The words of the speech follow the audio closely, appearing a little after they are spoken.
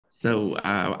So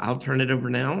I'll turn it over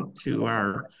now to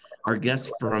our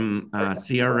guests from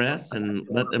CRS and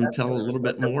let them tell a little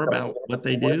bit more about what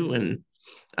they do and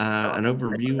an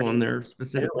overview on their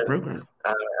specific program.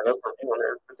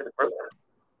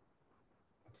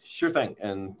 Sure thing,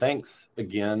 and thanks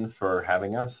again for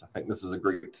having us. I think this is a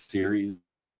great series.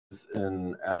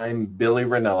 And I'm Billy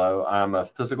Ranello. I'm a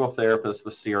physical therapist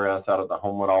with CRS out of the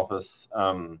Homewood office.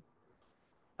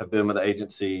 I've been with the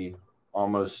agency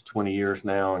almost 20 years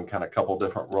now in kind of a couple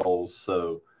different roles.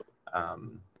 So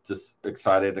just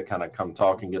excited to kind of come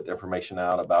talk and get the information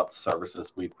out about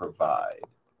services we provide.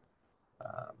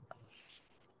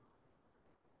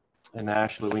 And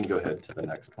Ashley, we can go ahead to the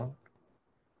next one.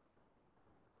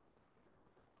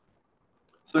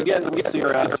 So again, with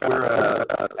CRS, we're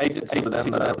an agency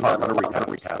within the Department of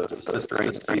Rehab, so sister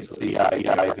agencies with the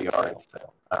ADRS.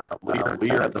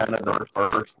 We are kind of the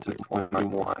first to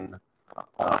 21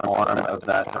 arm of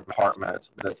that department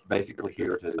that's basically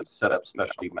here to set up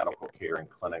specialty medical care and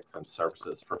clinics and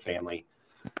services for family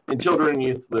and children and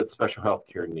youth with special health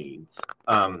care needs.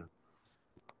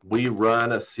 We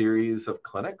run a series of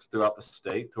clinics throughout the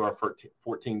state through our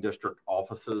 14 district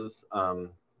offices.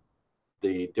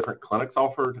 The different clinics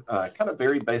offered kind of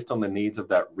vary based on the needs of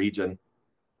that region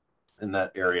in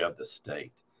that area of the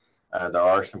state. There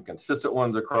are some consistent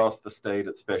ones across the state,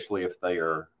 especially if they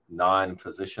are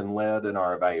non-physician led in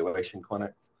our evaluation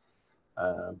clinics.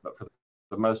 But for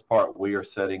the most part, we are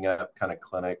setting up kind of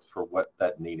clinics for what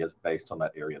that need is based on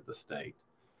that area of the state.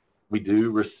 We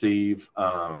do receive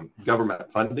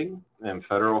government funding and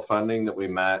federal funding that we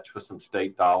match with some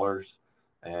state dollars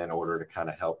in order to kind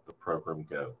of help the program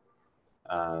go.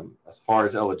 As far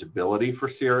as eligibility for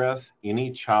CRS,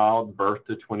 any child birth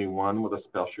to 21 with a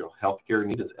special health care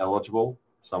need is eligible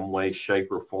some way,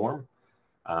 shape, or form.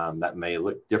 That may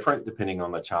look different depending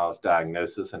on the child's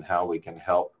diagnosis and how we can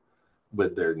help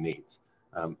with their needs.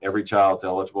 Every child's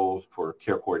eligible for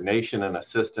care coordination and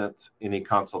assistance, any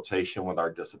consultation with our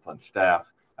discipline staff.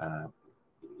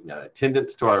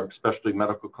 Attendance to our specialty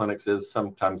medical clinics is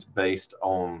sometimes based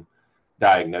on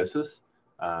diagnosis.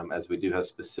 As we do have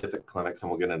specific clinics,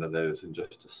 and we'll get into those in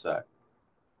just a sec.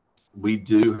 We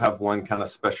do have one kind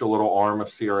of special little arm of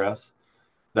CRS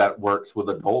that works with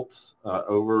adults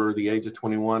over the age of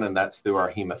 21, and that's through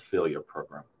our hemophilia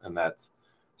program. And that's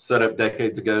set up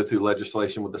decades ago through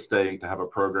legislation with the state to have a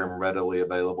program readily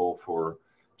available for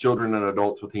children and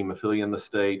adults with hemophilia in the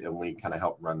state, and we kind of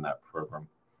help run that program.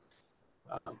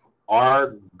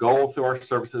 Our goal through our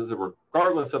services is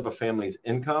regardless of a family's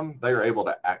income, they are able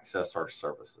to access our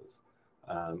services.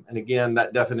 And again,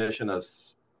 that definition of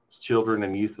children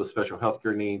and youth with special health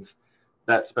care needs,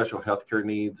 that special health care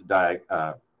needs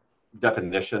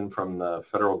definition from the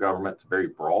federal government is very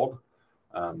broad.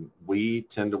 We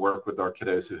tend to work with our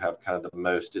kiddos who have kind of the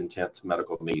most intense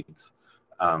medical needs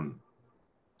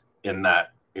in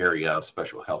that area of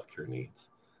special health care needs.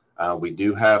 We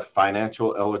do have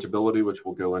financial eligibility, which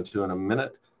we'll go into in a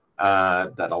minute,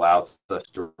 that allows us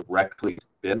to directly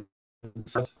spend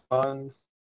such funds.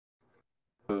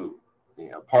 So,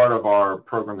 part of our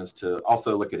program is to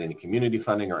also look at any community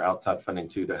funding or outside funding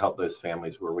too to help those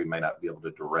families where we may not be able to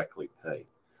directly pay.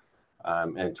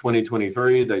 In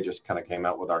 2023, they just kind of came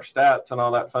out with our stats and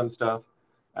all that fun stuff.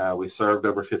 We served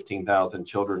over 15,000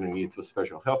 children and youth with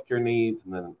special health care needs,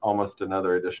 and then almost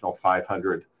another additional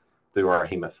 500 through our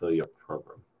hemophilia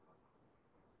program.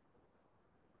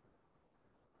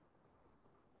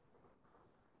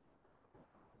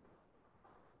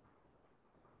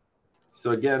 So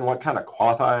again, what kind of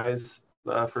qualifies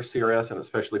for CRS and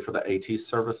especially for the AT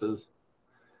services?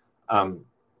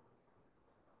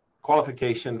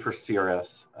 Qualification for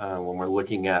CRS when we're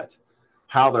looking at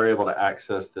how they're able to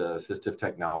access the assistive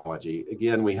technology.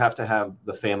 Again, we have to have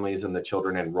the families and the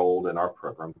children enrolled in our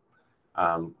program.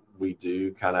 We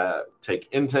do kind of take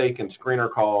intake and screener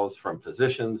calls from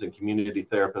physicians and community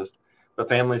therapists, but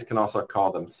families can also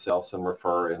call themselves and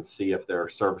refer and see if there are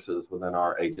services within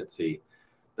our agency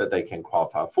that they can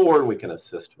qualify for and we can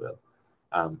assist with.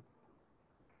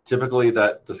 Typically,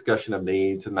 that discussion of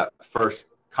needs and that first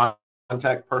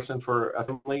contact person for a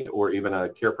family or even a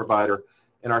care provider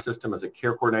in our system is a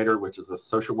care coordinator, which is a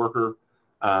social worker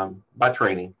by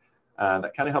training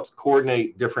that kind of helps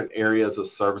coordinate different areas of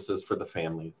services for the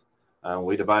families.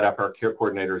 We divide up our care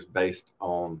coordinators based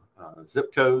on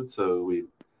zip code. So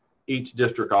each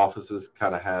district offices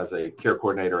kind of has a care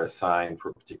coordinator assigned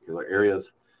for particular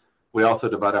areas. We also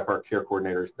divide up our care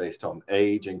coordinators based on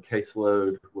age and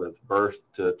caseload, with birth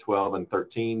to 12 and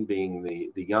 13 being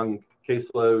the young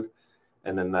caseload,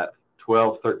 and then that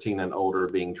 12, 13 and older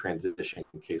being transition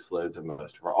caseloads in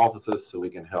most of our offices, so we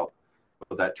can help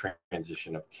with that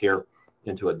transition of care.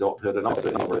 into adulthood, and also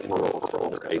anywhere for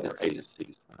older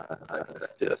agencies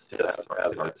assist as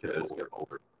our kids get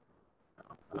older.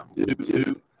 We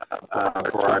do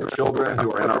for our children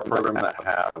who are in our program that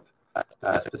have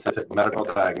specific medical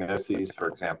diagnoses, for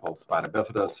example, spina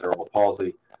bifida, cerebral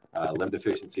palsy, limb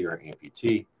deficiency, or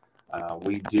amputee.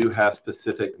 We do have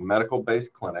specific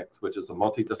medical-based clinics, which is a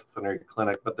multidisciplinary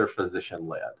clinic, but they're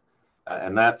physician-led.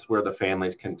 And that's where the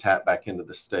families can tap back into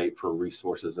the state for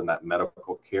resources in that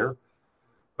medical care,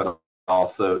 but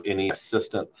also any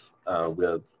assistance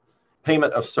with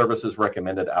payment of services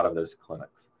recommended out of those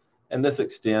clinics. And this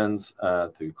extends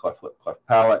through cleft lip, cleft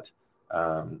palate,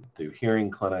 through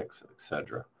hearing clinics,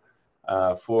 etc.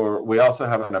 We also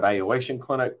have an evaluation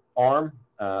clinic arm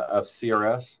of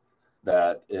CRS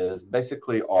that is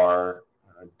basically our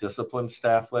discipline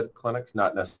staff-led clinics,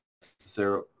 not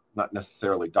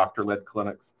necessarily doctor-led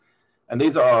clinics. And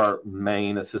these are our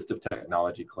main assistive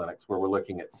technology clinics where we're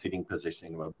looking at seating,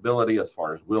 positioning, and mobility as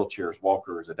far as wheelchairs,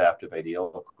 walkers, adaptive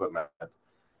ADL equipment.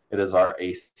 It is our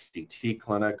ACT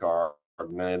clinic, our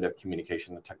augmentative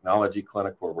communication and technology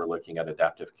clinic, where we're looking at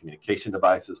adaptive communication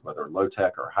devices, whether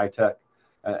low-tech or high-tech.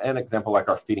 An example like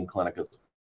our feeding clinic as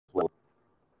well,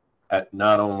 at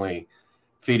not only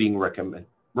feeding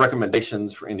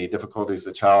recommendations for any difficulties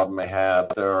the child may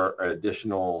have, there are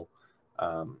additional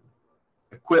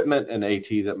equipment and AT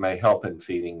that may help in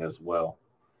feeding as well.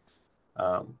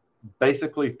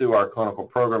 Basically, through our clinical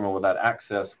program and with that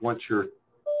access, once you're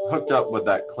hooked up with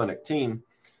that clinic team,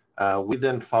 we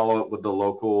then follow up with the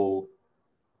local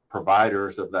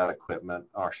providers of that equipment.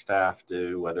 Our staff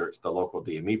do, whether it's the local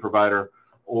DME provider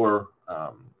or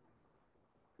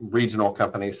regional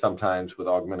companies, sometimes with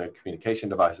augmented communication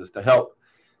devices, to help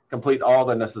complete all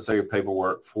the necessary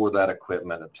paperwork for that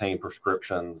equipment, obtain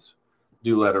prescriptions,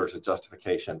 do letters of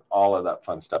justification, all of that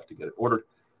fun stuff to get it ordered.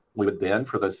 We would then,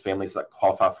 for those families that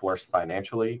qualify for us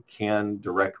financially, can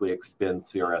directly expend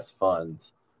CRS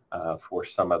funds for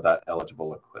some of that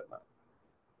eligible equipment.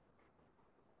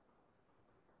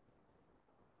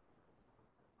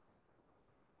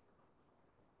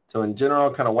 So in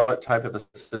general, kind of what type of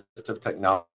assistive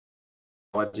technology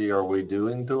are we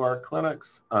doing to our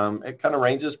clinics? It kind of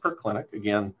ranges per clinic.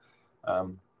 Again,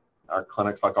 our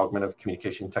clinics like Augmentative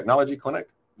Communication Technology Clinic,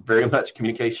 very much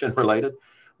communication related,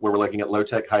 where we're looking at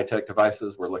low-tech, high-tech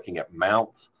devices. We're looking at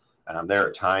mounts. There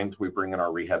are times we bring in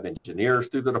our rehab engineers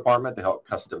through the department to help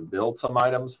custom build some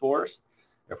items for us.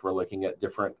 If we're looking at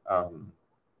different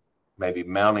maybe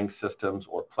mounting systems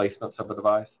or placements of a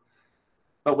device.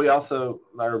 But we also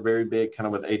are very big kind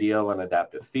of with ADL and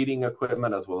adaptive feeding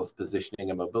equipment, as well as positioning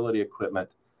and mobility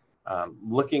equipment,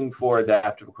 looking for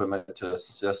adaptive equipment to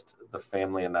assist the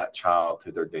family and that child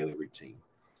through their daily routine.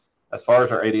 As far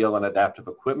as our ADL and adaptive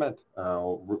equipment,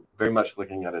 we're very much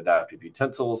looking at adaptive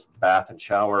utensils, bath and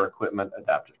shower equipment,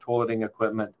 adaptive toileting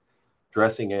equipment,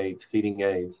 dressing aids, feeding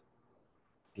aids.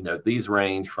 You know, these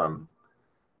range from,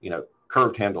 you know,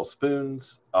 curved handle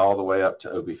spoons all the way up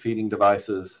to OB feeding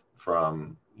devices,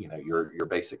 from, you know, your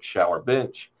basic shower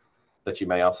bench that you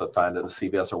may also find at a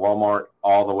CVS or Walmart,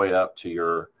 all the way up to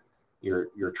your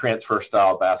transfer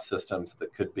style bath systems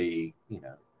that could be, you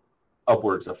know,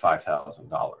 upwards of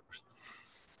 $5,000.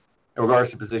 In regards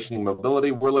to positioning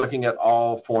mobility, we're looking at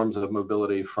all forms of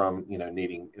mobility from, you know,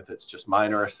 needing, if it's just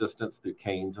minor assistance through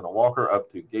canes and a walker,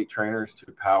 up through gait trainers,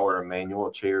 to power and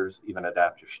manual chairs, even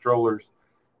adaptive strollers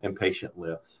and patient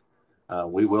lifts.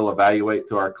 We will evaluate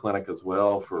through our clinic as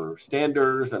well for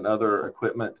standers and other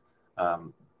equipment.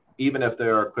 Even if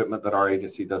there are equipment that our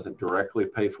agency doesn't directly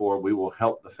pay for, we will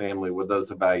help the family with those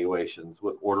evaluations,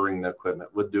 with ordering the equipment,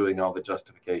 with doing all the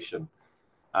justification.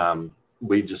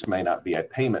 We just may not be a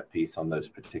payment piece on those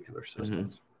particular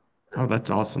systems. Mm-hmm. Oh, that's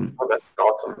awesome. Oh, that's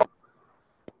awesome.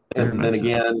 And then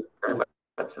again,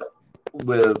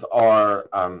 with our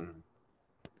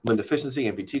limb deficiency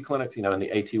amputee clinics, you know, in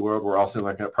the AT world, we're also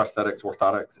looking at prosthetics,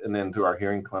 orthotics, and then through our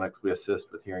hearing clinics, we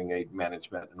assist with hearing aid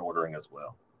management and ordering as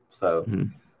well. So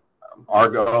our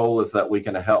goal is that we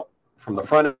can help from the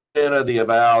front end of the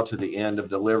eval to the end of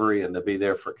delivery, and to be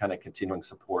there for kind of continuing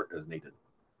support as needed.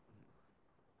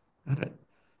 Got it.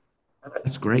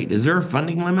 That's great. Is there a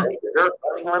funding limit?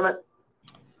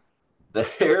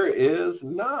 There is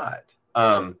not.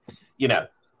 You know,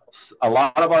 a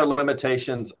lot of our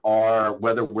limitations are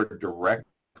whether we're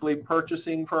directly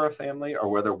purchasing for a family or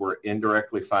whether we're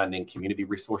indirectly finding community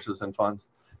resources and funds.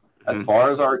 As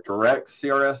far as our direct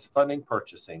CRS funding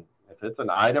purchasing, if it's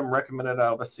an item recommended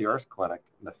out of a CRS clinic,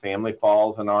 the family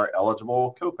falls in our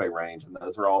eligible copay range, and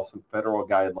those are all some federal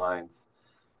guidelines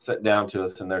set down to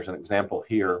us, and there's an example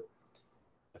here.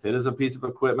 If it is a piece of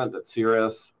equipment that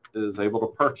CRS is able to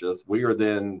purchase, we are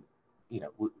then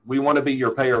we want to be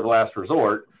your payer of last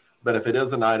resort, but if it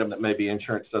is an item that maybe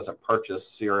insurance doesn't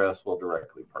purchase, CRS will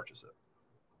directly purchase it.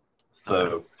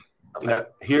 So,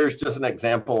 here's just an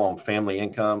example on family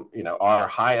income. Our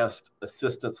highest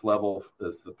assistance level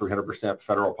is the 300%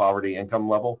 federal poverty income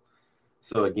level.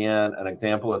 So again, an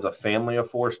example is a family of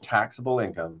four's taxable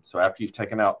income. So after you've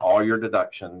taken out all your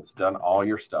deductions, done all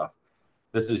your stuff,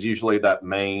 this is usually that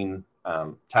main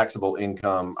taxable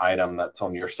income item that's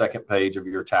on your second page of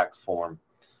your tax form.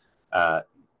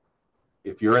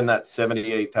 If you're in that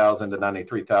 $78,000 to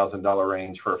 $93,000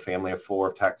 range for a family of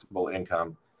four taxable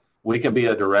income, we can be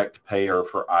a direct payer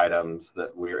for items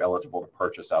that we're eligible to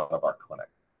purchase out of our clinic.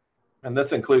 And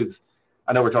this includes,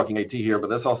 I know we're talking AT here,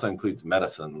 but this also includes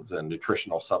medicines and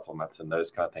nutritional supplements and those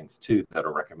kind of things too that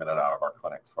are recommended out of our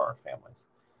clinics for our families.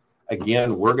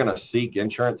 Again, we're going to seek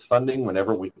insurance funding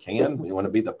whenever we can. We want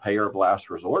to be the payer of last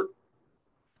resort.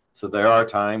 So there are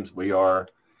times we are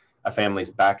a family's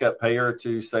backup payer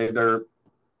to say their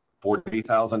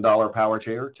 $40,000 power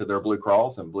chair to their Blue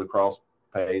Cross, and Blue Cross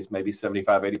pays maybe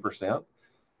 75–80%,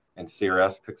 and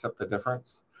CRS picks up the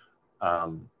difference.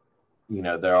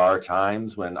 There are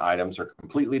times when items are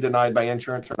completely denied by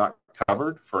insurance or not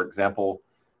covered. For example,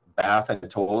 bath and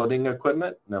toileting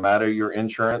equipment, no matter your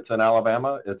insurance in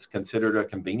Alabama, it's considered a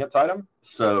convenience item.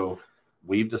 So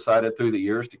we've decided through the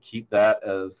years to keep that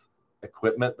as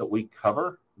equipment that we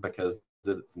cover because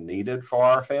it's needed for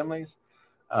our families.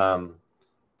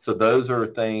 So those are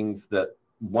things that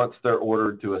once they're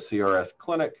ordered to a CRS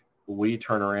clinic, we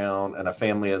turn around, and a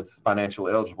family is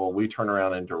financially eligible, we turn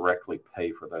around and directly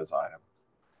pay for those items.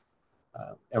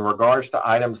 In regards to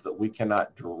items that we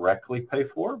cannot directly pay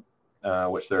for,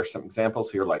 which there are some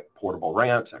examples here like portable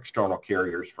ramps, external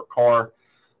carriers for car,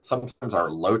 sometimes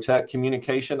our low-tech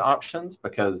communication options,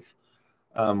 because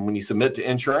when you submit to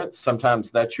insurance, sometimes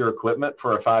that's your equipment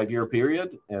for a 5-year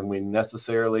period, and we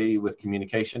necessarily, with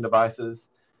communication devices,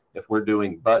 if we're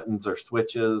doing buttons or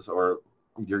switches or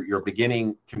your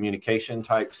beginning communication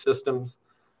type systems,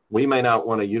 we may not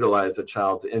want to utilize a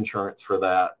child's insurance for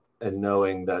that, and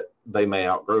knowing that they may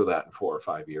outgrow that in 4 or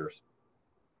 5 years.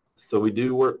 So we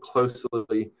do work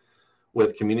closely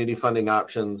with community funding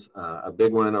options. A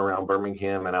big one around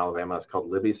Birmingham and Alabama is called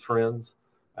Libby's Friends.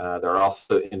 There are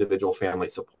also individual family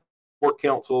support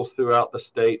councils throughout the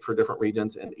state for different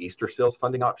regions, and Easter Seals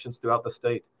funding options throughout the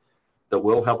state that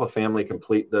will help a family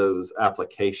complete those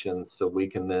applications, so we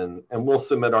can then, and we'll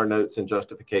submit our notes and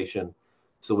justification,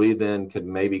 so we then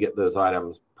can maybe get those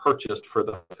items purchased for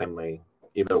the family,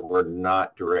 even though we're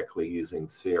not directly using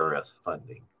CRS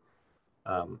funding.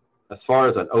 As far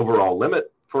as an overall limit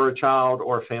for a child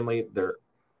or a family, there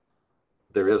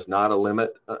is not a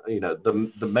limit.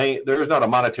 There is not a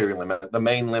monetary limit. The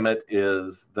main limit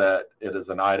is that it is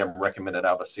an item recommended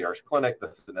out of a CRS clinic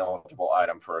that's an eligible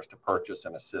item for us to purchase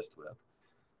and assist with.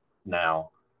 Now,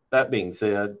 that being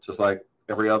said, just like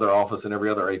every other office and every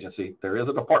other agency, there is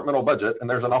a departmental budget and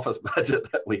there's an office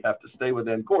budget that we have to stay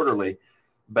within quarterly,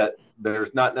 but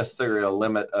there's not necessarily a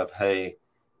limit of, hey,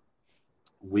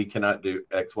 we cannot do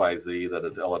X, Y, Z that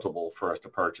is eligible for us to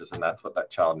purchase, and that's what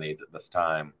that child needs at this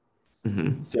time.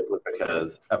 Mm-hmm. Simply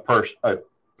because a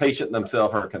patient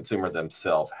themselves or a consumer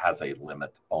themselves has a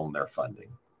limit on their funding.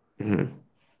 Mm-hmm.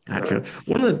 Gotcha.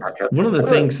 One of the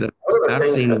things that I've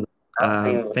seen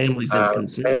families and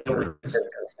consumers. Oh,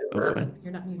 go ahead.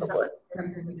 You're not muted. You're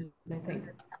muted, I think.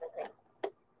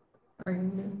 Are you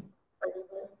muted?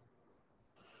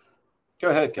 Go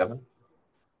ahead, Kevin.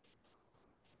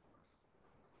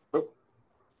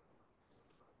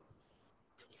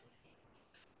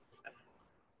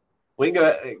 We can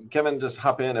go, Kevin, just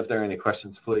hop in if there are any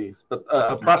questions, please. But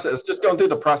process, just going through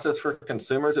the process for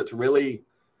consumers, it's really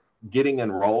getting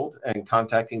enrolled and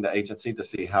contacting the agency to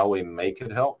see how we may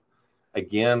could help.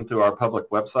 Again, through our public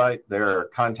website, there are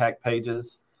contact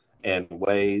pages and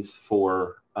ways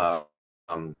for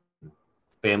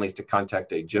families to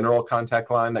contact a general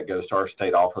contact line that goes to our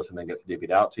state office and then gets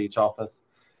divvied out to each office.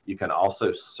 You can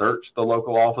also search the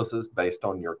local offices based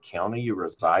on your county you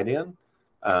reside in.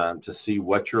 To see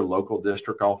what your local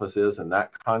district office is and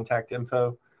that contact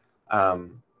info.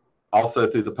 Also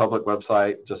through the public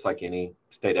website, just like any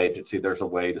state agency, there's a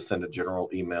way to send a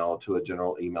general email to a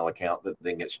general email account that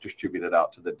then gets distributed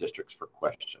out to the districts for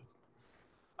questions.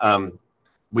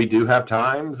 We do have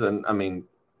times, and I mean,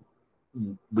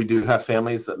 we do have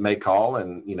families that may call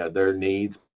and, their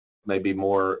needs may be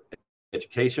more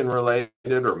education related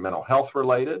or mental health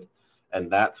related. And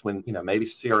that's when, maybe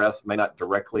CRS may not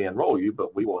directly enroll you,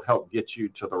 but we will help get you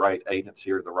to the right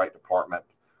agency or the right department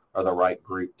or the right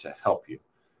group to help you.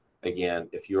 Again,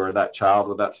 if you are that child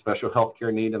with that special health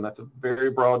care need, and that's a very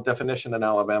broad definition in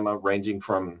Alabama, ranging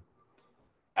from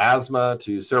asthma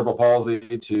to cerebral palsy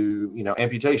to,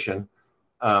 amputation,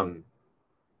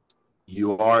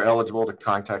 you are eligible to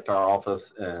contact our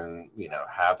office and,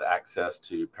 have access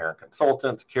to parent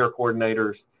consultants, care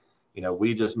coordinators.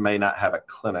 We just may not have a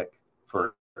clinic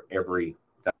for every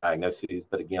diagnosis,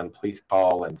 but again, please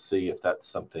call and see if that's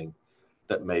something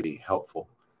that may be helpful.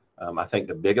 I think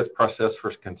the biggest process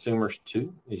for consumers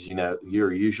too is,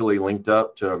 you're usually linked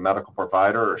up to a medical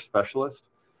provider or specialist,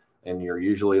 and you're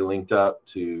usually linked up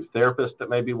to therapists that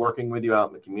may be working with you out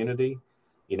in the community.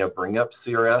 Bring up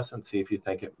CRS and see if you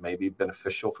think it may be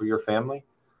beneficial for your family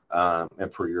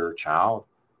and for your child.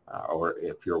 Or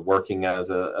if you're working as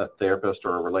a therapist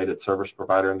or a related service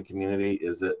provider in the community,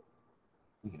 is it,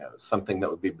 something that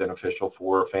would be beneficial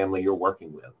for a family you're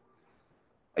working with?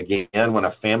 Again, when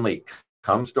a family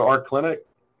comes to our clinic,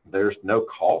 there's no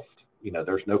cost.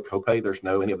 There's no copay. There's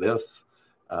no any of this.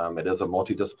 It is a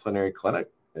multidisciplinary clinic.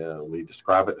 We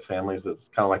describe it to families as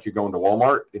kind of like you're going to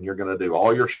Walmart and you're going to do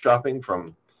all your shopping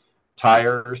from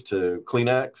tires to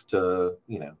Kleenex to,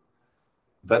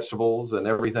 vegetables and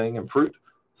everything and fruit.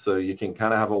 So you can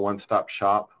kind of have a one-stop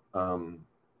shop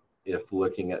if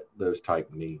looking at those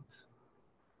type needs.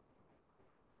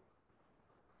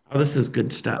 Oh, this is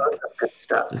good stuff.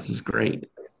 This is great.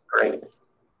 Great.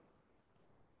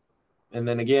 And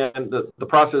then again, the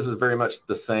process is very much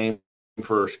the same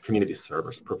for community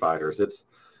service providers. It's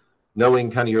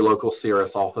knowing kind of your local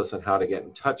CRS office and how to get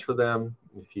in touch with them.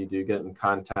 If you do get in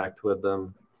contact with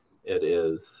them, it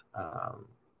is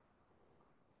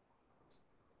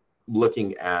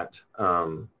looking at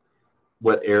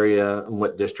what area and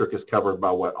what district is covered by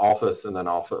what office, and then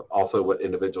also what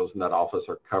individuals in that office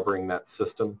are covering that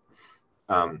system.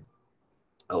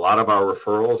 A lot of our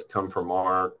referrals come from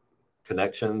our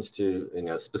connections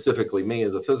to, specifically me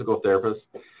as a physical therapist,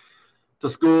 to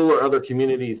school or other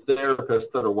community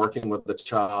therapists that are working with the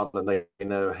child, and they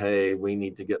know, hey, we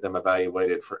need to get them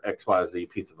evaluated for XYZ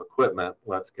piece of equipment.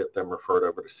 Let's get them referred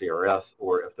over to CRS,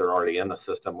 or if they're already in the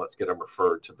system, let's get them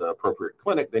referred to the appropriate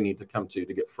clinic they need to come to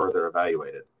get further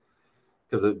evaluated.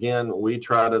 Because again, we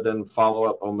try to then follow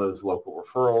up on those local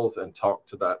referrals and talk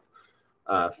to that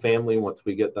family once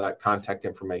we get that contact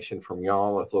information from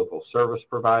y'all as local service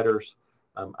providers.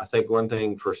 I think one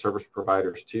thing for service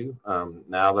providers too,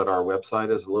 now that our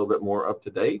website is a little bit more up to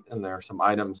date and there are some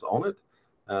items on it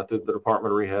through the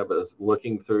Department of Rehab, is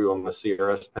looking through on the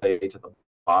CRS page at the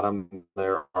bottom,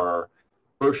 there are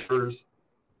brochures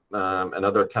and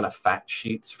other kind of fact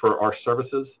sheets for our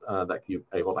services that you're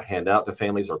able to hand out to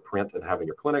families or print and have in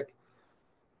your clinic.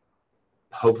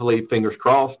 Hopefully, fingers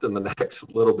crossed, in the next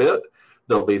little bit,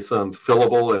 there'll be some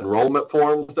fillable enrollment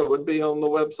forms that would be on the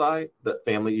website that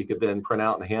you could then print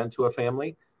out and hand to a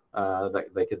family that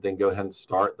they could then go ahead and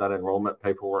start that enrollment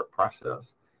paperwork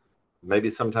process.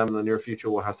 Maybe sometime in the near future,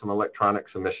 we'll have some electronic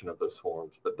submission of those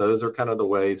forms, but those are kind of the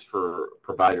ways for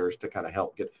providers to kind of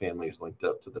help get families linked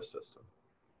up to the system.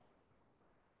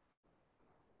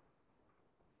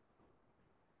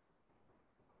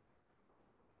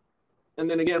 And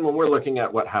then again, when we're looking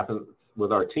at what happens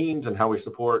with our teams and how we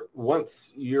support,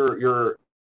 once you're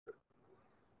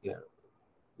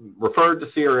referred to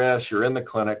CRS, you're in the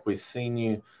clinic, we've seen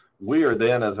you, we are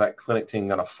then, as that clinic team,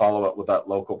 going to follow up with that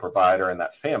local provider and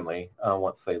that family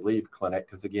once they leave clinic,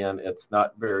 because again, it's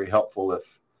not very helpful if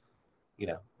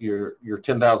your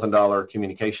 $10,000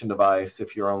 communication device,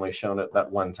 if you're only shown it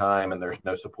that one time and there's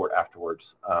no support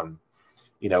afterwards.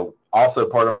 Also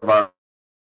part of our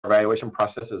evaluation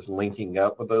process is linking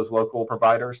up with those local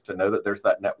providers to know that there's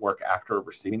that network after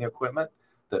receiving equipment,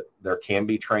 that there can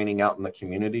be training out in the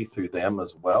community through them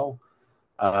as well.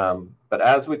 But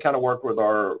as we kind of work with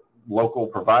our local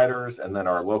providers and then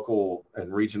our local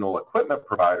and regional equipment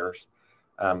providers,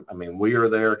 we are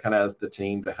there kind of as the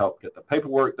team to help get the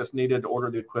paperwork that's needed to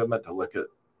order the equipment, to look at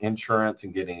insurance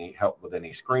and getting any help with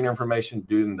any screen information,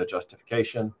 doing the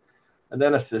justification, and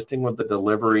then assisting with the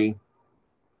delivery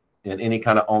and any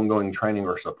kind of ongoing training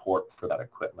or support for that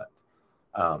equipment.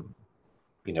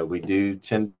 We do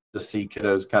tend to see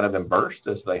kiddos kind of in bursts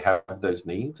as they have those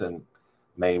needs, and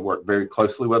may work very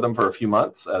closely with them for a few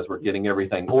months as we're getting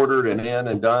everything ordered and in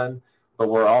and done. But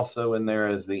we're also in there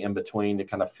as the in-between to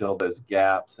kind of fill those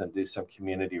gaps and do some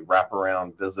community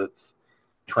wraparound visits,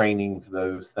 trainings,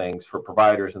 those things for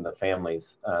providers and the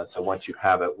families. So once you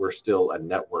have it, we're still a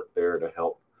network there to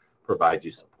help provide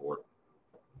you support.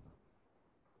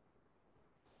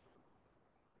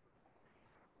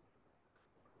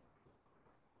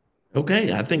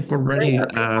 Okay, I think we're ready.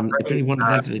 If anyone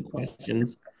has any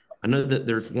questions, I know that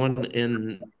there's one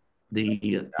in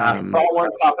I saw one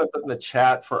pop up in the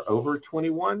chat for over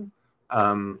 21,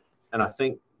 and I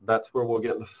think that's where we'll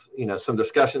get, some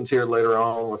discussions here later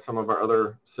on with some of our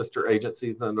other sister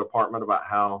agencies in the department about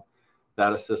how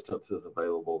that assistance is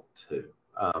available too.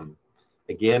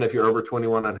 Again, if you're over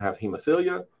 21 and have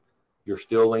hemophilia, you're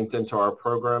still linked into our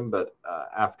program, but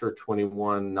after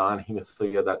 21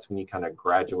 non-hemophilia, that's when you kind of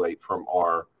graduate from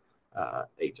our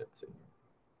agency.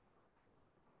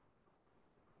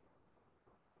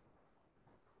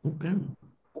 Okay.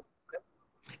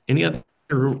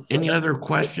 Any other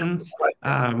questions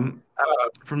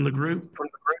from the group?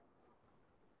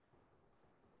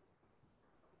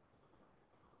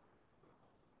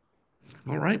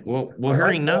 All right. Well,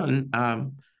 hearing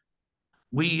none,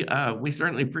 we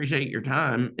certainly appreciate your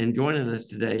time in joining us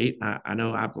today. I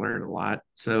know I've learned a lot.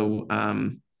 So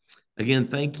again,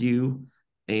 thank you.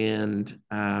 And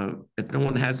if no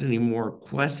one has any more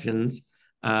questions,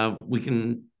 we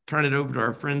can turn it over to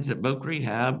our friends at Voc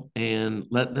Rehab and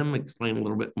let them explain a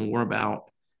little bit more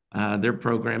about their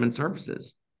program and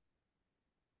services.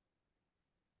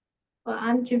 Well,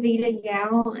 I'm Javita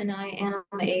Yao, and I am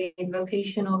a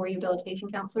vocational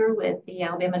rehabilitation counselor with the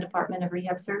Alabama Department of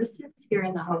Rehab Services here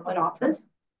in the Homewood office.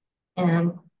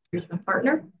 And here's my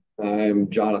partner. I'm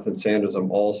Jonathan Sanders.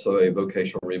 I'm also a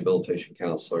vocational rehabilitation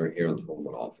counselor here in the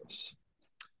Homewood office.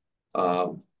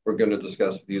 We're going to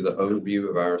discuss with you the overview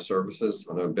of our services.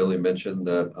 I know Billy mentioned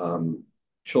that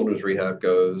children's rehab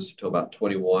goes to about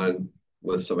 21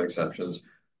 with some exceptions.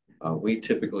 We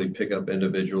typically pick up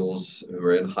individuals who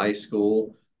are in high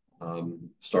school,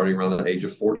 starting around the age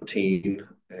of 14,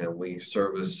 and we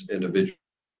service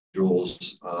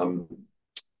individuals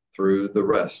through the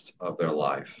rest of their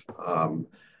life.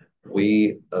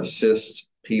 We assist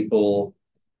people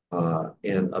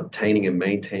in obtaining and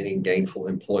maintaining gainful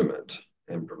employment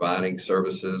and providing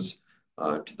services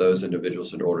to those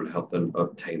individuals in order to help them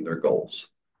obtain their goals.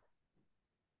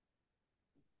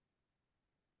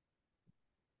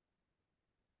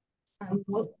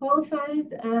 What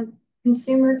qualifies a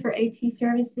consumer for AT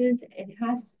services? They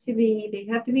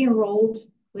have to be enrolled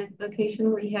with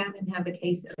vocational rehab and have a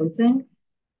case open.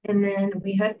 And then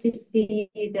we have to see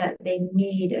that they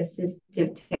need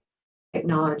assistive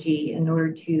technology in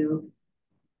order to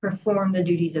perform the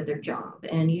duties of their job.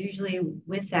 And usually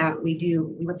with that, we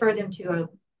refer them to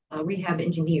a rehab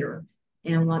engineer.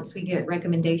 And once we get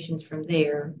recommendations from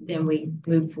there, then we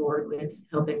move forward with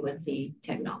helping with the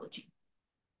technology.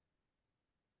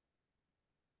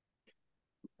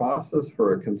 Process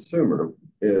for a consumer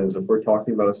is, if we're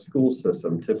talking about a school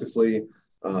system, typically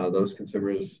those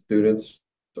consumers, students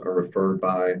are referred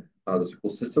by the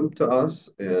school system to us,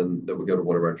 and then we go to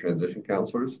one of our transition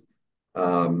counselors,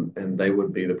 and they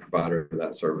would be the provider of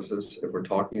that services. If we're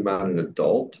talking about an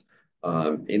adult,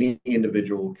 any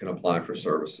individual can apply for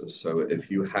services. So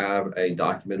if you have a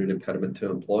documented impediment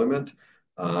to employment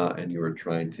and you are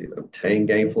trying to obtain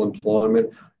gainful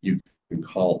employment, you can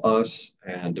call us,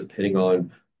 and depending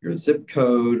on your zip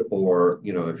code, or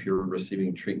if you're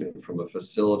receiving treatment from a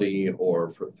facility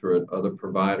or through another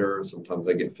provider, sometimes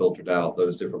they get filtered out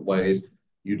those different ways.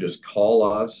 You just call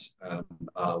us, and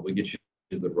we get you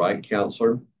to the right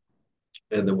counselor,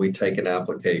 and then we take an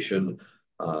application,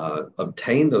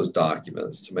 obtain those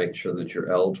documents to make sure that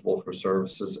you're eligible for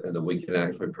services, and then we can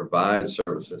actually provide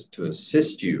services to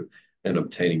assist you in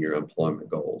obtaining your employment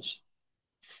goals.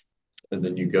 And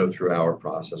then you go through our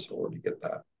process in order to get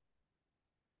that.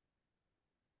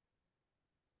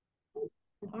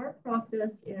 Our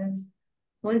process is,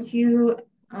 once you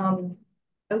open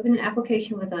an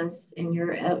application with us and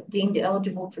you're deemed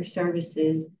eligible for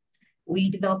services, we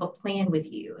develop a plan with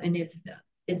you. And if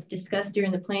it's discussed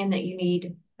during the plan that you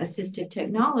need assistive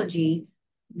technology,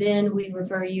 then we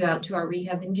refer you out to our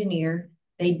rehab engineer.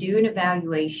 They do an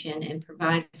evaluation and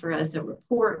provide for us a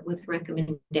report with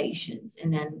recommendations.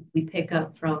 And then we pick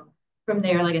up from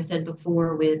there, like I said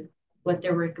before, with what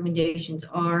their recommendations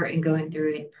are and going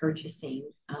through and purchasing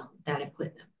that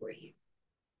equipment for you.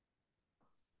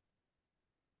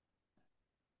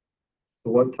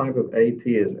 So what type of AT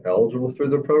is eligible through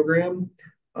the program?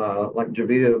 Like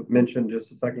Javita mentioned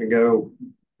just a second ago,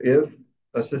 if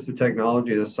assistive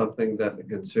technology is something that the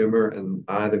consumer and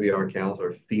I, the VR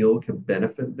counselor, feel can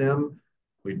benefit them,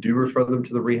 we do refer them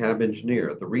to the rehab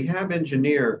engineer. The rehab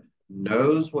engineer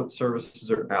knows what services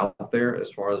are out there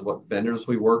as far as what vendors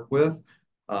we work with,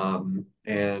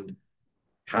 and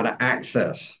how to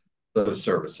access those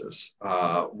services.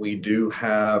 We do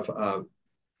have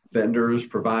vendors,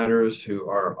 providers who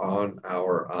are on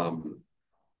our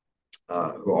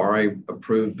who are a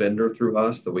approved vendor through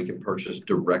us that we can purchase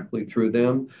directly through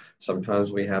them.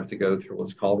 Sometimes we have to go through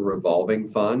what's called a revolving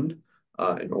fund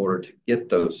in order to get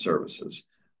those services.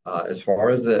 As far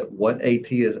as what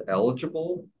AT is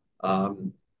eligible,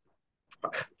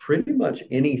 pretty much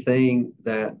anything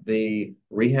that the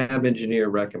rehab engineer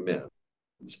recommends.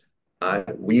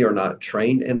 We are not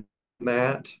trained in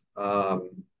that. The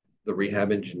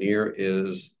rehab engineer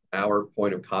is our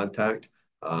point of contact.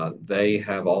 They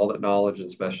have all that knowledge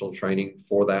and special training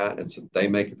for that, and so they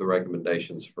make the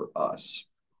recommendations for us.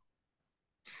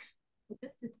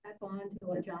 Just to tap on to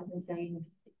what Jonathan's saying,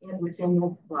 within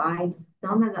the slides,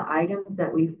 some of the items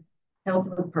that we've helped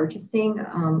with purchasing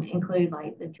include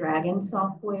like the Dragon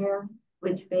software,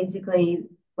 which basically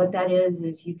what that is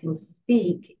you can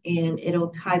speak and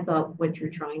it'll type up what you're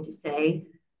trying to say.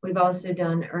 We've also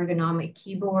done ergonomic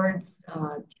keyboards,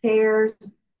 chairs.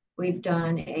 We've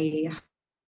done a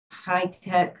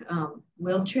high-tech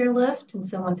wheelchair lift in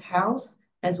someone's house,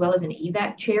 as well as an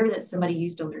evac chair that somebody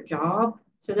used on their job.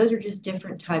 So those are just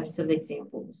different types of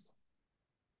examples.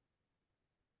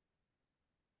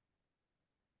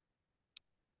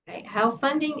 Okay, how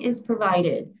funding is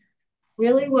provided.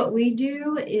 Really what we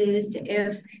do is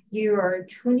if you are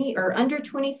 20 or under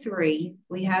 23,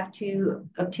 we have to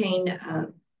obtain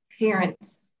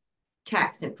parents'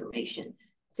 tax information.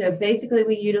 So basically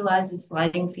we utilize a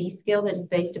sliding fee scale that is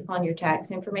based upon your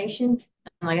tax information.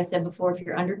 And like I said before, if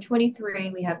you're under 23,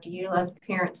 we have to utilize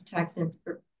parents' tax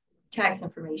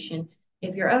information.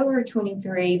 If you're over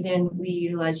 23, then we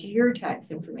utilize your tax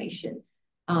information.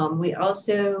 We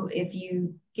also, if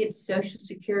you get Social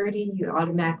Security, you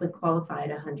automatically qualify at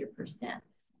 100%.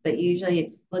 But usually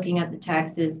it's looking at the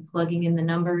taxes, plugging in the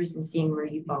numbers, and seeing where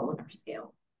you fall on our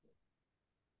scale.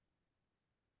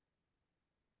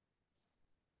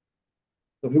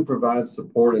 So who provides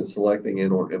support in selecting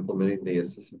and or implementing the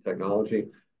assistive technology?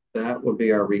 That would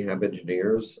be our rehab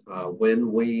engineers.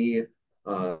 When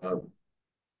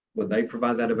they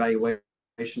provide that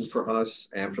evaluation for us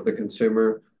and for the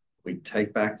consumer, we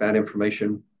take back that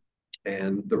information,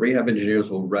 and the rehab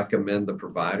engineers will recommend the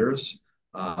providers.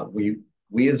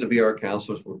 We as a VR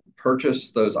counselors will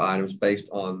purchase those items based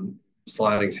on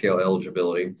sliding scale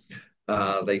eligibility.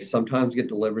 They sometimes get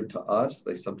delivered to us.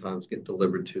 They sometimes get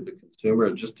delivered to the consumer.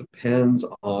 It just depends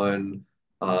on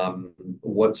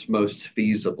what's most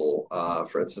feasible.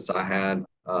 For instance, I had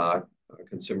a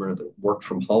consumer that worked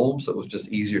from home, so it was just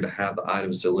easier to have the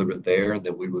items delivered there, and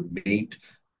then we would meet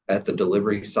at the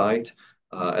delivery site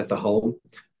at the home.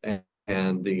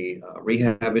 And the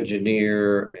rehab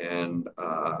engineer and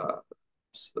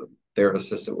their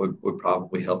assistant would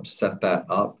probably help set that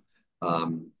up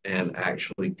and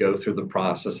actually go through the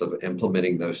process of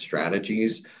implementing those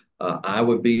strategies. I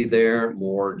would be there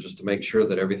more just to make sure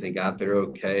that everything got there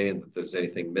okay, and that there's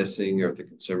anything missing, or if the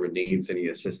consumer needs any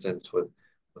assistance with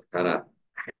kind of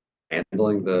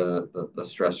handling the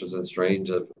stressors and strains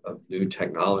of new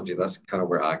technology. That's kind of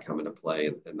where I come into play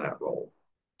in that role,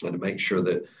 and to make sure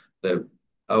that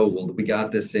oh, well, we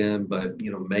got this in, but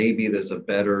maybe there's a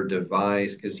better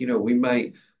device, because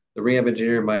the rehab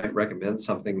engineer might recommend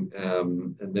something,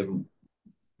 and then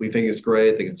we think it's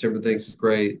great, the consumer thinks it's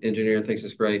great, engineer thinks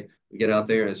it's great. We get out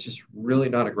there and it's just really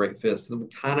not a great fit. So then we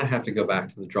kind of have to go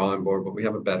back to the drawing board, but we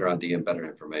have a better idea and better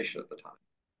information at the time.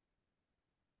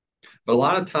 But a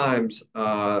lot of times,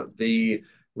 the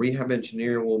rehab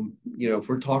engineer will, if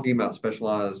we're talking about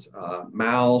specialized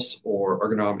mouse or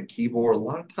ergonomic keyboard, a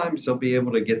lot of times they'll be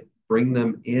able to bring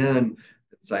them in and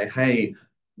say, hey,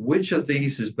 which of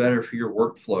these is better for your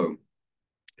workflow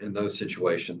in those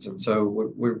situations? And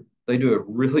so they do a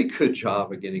really good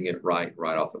job of getting it right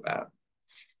off the bat.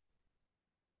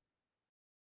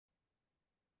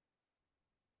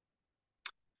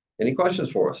 Any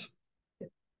questions for us?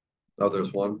 Oh,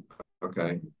 there's one.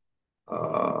 Okay.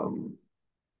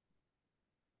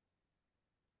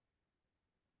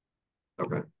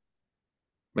 Okay.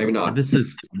 Maybe not. This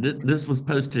was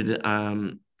posted,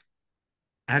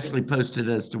 actually posted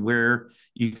as to where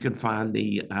you can find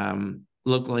the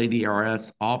local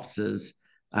ADRS offices.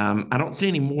 I don't see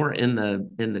any more in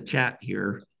the chat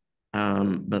here,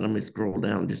 but let me scroll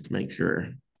down just to make sure.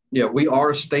 Yeah, we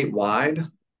are statewide.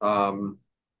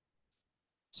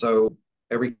 So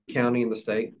every county in the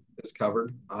state is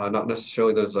covered. Not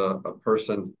necessarily there's a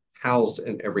person housed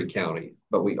in every county,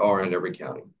 but we are in every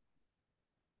county.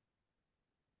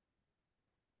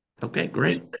 Okay,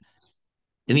 great.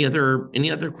 Any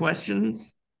other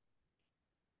questions?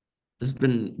 This has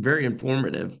been very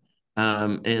informative.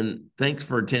 And thanks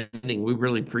for attending. We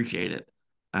really appreciate it.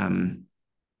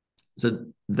 So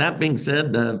that being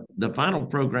said, the final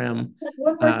program.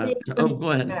 Oh,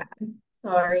 go ahead.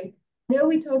 Sorry. I know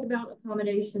we talked about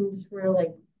accommodations for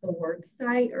like the work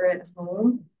site or at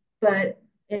home, but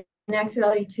in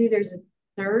actuality too, there's a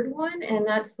third one, and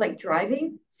that's like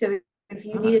driving. So if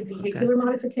you needed vehicular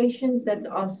modifications, that's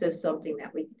also something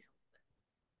that we can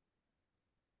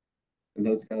And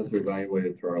those guys are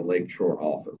evaluated through our Lakeshore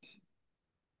office.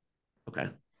 Okay.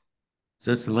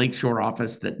 So it's the Lakeshore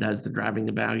office that does the driving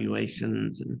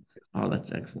evaluations and, oh,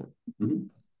 that's excellent. Mhm.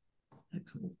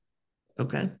 Excellent.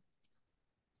 Okay.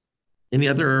 Any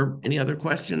other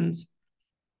questions?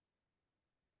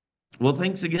 Well,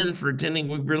 thanks again for attending.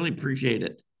 We really appreciate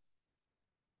it.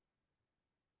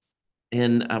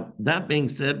 And that being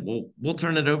said, we'll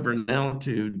turn it over now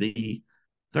to the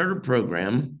third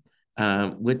program,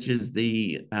 which is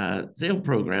the sale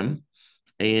program,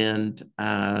 and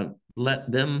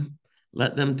let them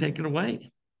take it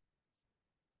away.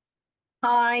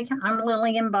 Hi, I'm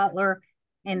Lillian Butler,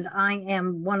 and I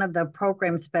am one of the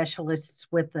program specialists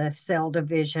with the cell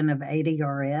division of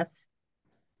ADRS.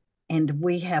 And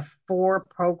we have 4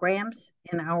 programs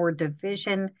in our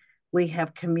division. We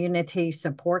have community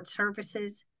support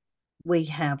services, we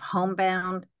have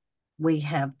homebound, we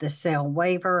have the cell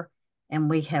waiver, and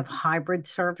we have hybrid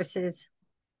services.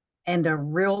 And a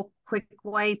real quick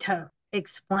way to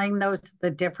explain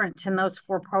the difference in those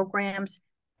 4 programs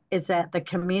is that the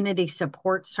community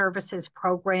support services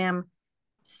program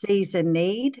sees a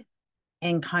need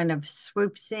and kind of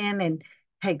swoops in and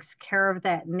takes care of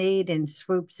that need and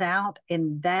swoops out.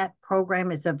 And that program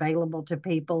is available to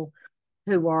people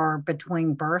who are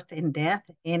between birth and death.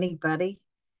 Anybody,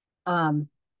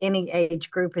 any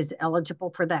age group is eligible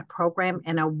for that program.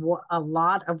 And a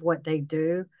lot of what they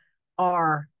do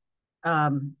are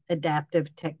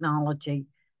adaptive technology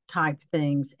type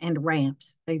things and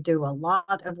ramps. They do a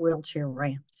lot of wheelchair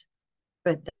ramps,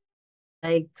 but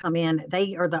they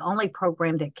are the only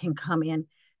program that can come in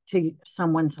to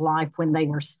someone's life when they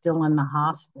are still in the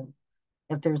hospital.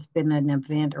 If there's been an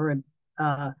event or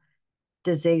a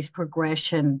disease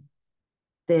progression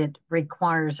that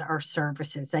requires our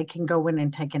services, they can go in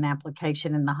and take an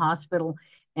application in the hospital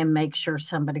and make sure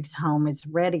somebody's home is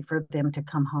ready for them to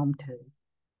come home to.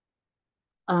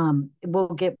 We'll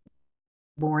get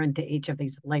more into each of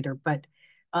these later, but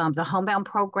the homebound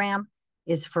program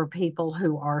is for people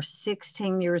who are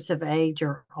 16 years of age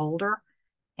or older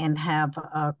and have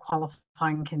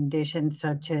qualifying conditions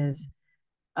such as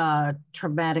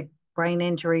traumatic brain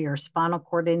injury or spinal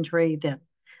cord injury that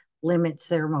limits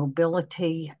their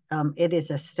mobility. It is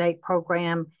a state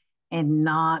program and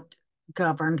not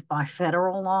governed by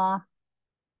federal law.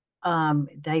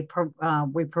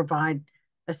 We provide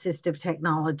assistive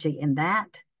technology in that.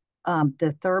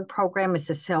 The third program is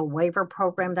a cell waiver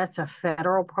program. That's a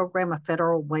federal program, a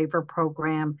federal waiver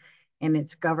program, and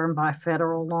it's governed by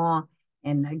federal law.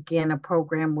 And again, a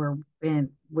program where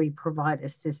we provide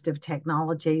assistive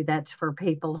technology. That's for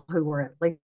people who are at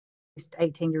least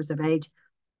 18 years of age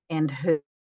and who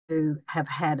have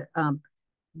had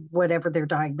whatever their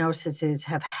diagnosis is,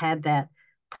 have had that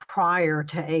prior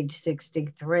to age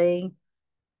 63.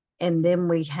 And then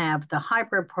we have the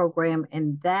hybrid program,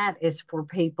 and that is for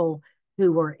people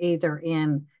who are either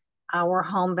in our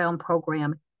homebound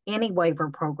program, any waiver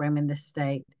program in the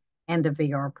state, and a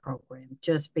VR program,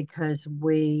 just because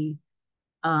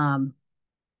I'm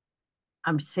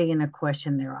seeing a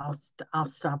question there. I'll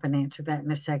stop and answer that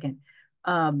in a second.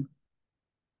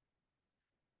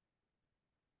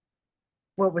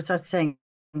 What was I saying?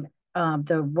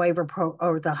 The waiver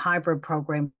or the hybrid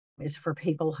program is for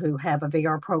people who have a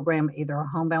VR program, either a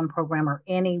homebound program or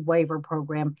any waiver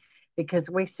program, because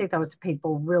we see those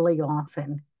people really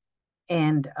often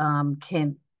and are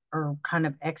kind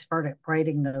of expert at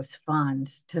braiding those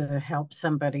funds to help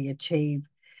somebody achieve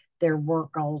their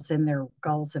work goals and their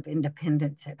goals of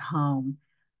independence at home.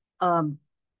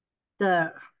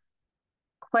 The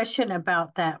question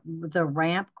about the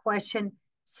ramp question,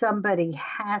 somebody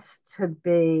has to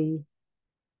be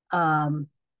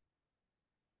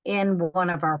in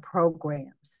one of our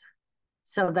programs.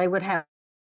 So they would have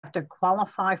to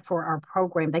qualify for our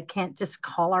program. They can't just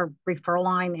call our referral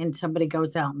line and somebody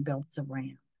goes out and builds a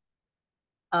ramp.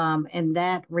 And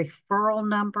that referral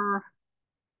number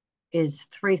is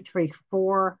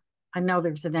 334. I know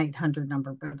there's an 800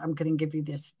 number, but I'm going to give you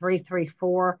this: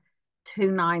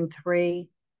 334-293-7407.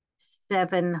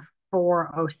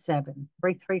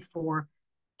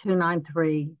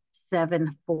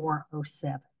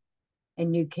 334-293-7407.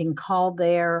 And you can call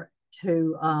there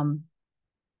to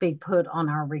be put on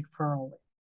our referral list.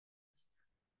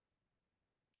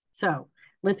 So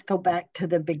let's go back to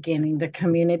the beginning, the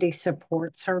community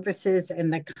support services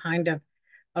and the kind of,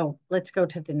 let's go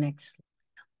to the next slide.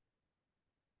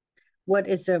 What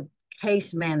is a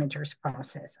case manager's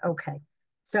process? Okay,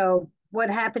 so what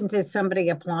happens is somebody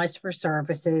applies for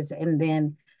services and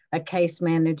then a case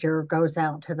manager goes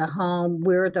out to the home.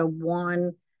 We're the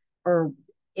one, or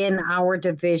in our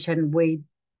division, we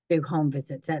do home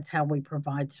visits. That's how we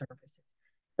provide services.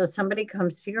 So somebody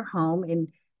comes to your home and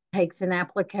takes an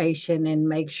application and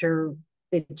makes sure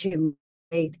that you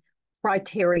meet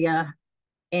criteria.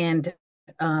 And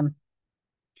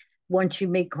once you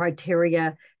meet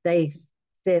criteria, they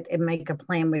sit and make a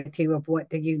plan with you of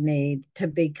what do you need to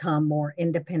become more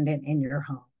independent in your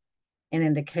home. And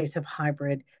in the case of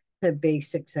hybrid, to be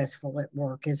successful at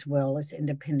work as well as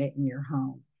independent in your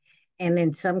home. And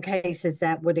in some cases,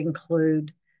 that would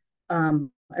include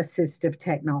assistive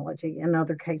technology. In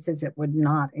other cases, it would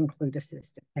not include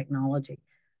assistive technology.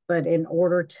 But in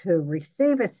order to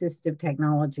receive assistive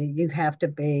technology, you have to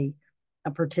be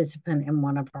a participant in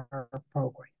one of our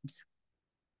programs.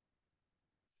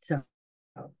 So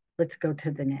let's go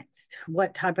to the next.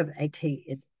 What type of AT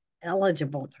is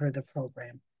eligible through the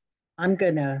program? I'm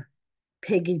going to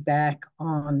piggyback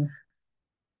on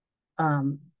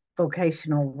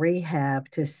vocational rehab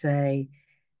to say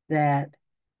that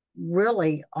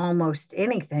really almost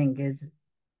anything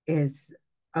is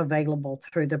available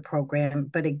through the program.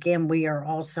 But again, we are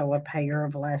also a payer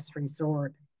of last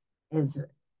resort, is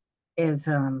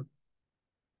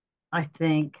I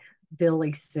think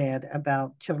Billy said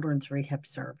about children's rehab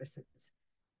services.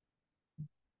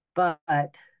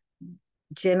 But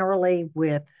generally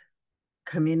with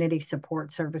community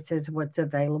support services, what's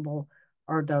available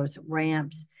are those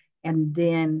ramps and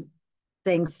then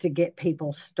things to get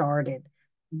people started,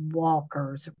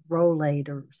 walkers,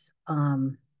 rollators,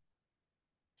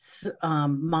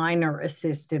 minor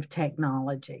assistive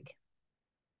technology.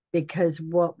 Because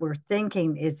what we're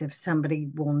thinking is if somebody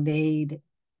will need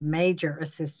major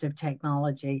assistive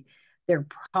technology, they're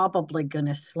probably going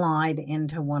to slide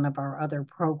into one of our other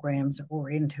programs or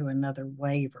into another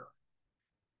waiver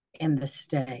in the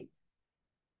state.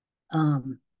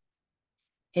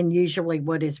 And usually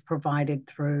what is provided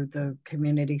through the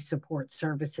community support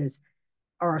services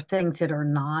are things that are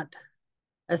not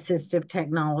assistive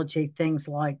technology, things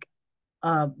like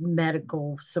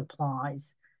medical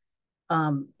supplies,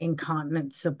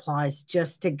 incontinence supplies,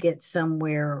 just to get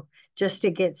somewhere, just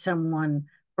to get someone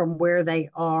from where they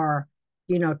are,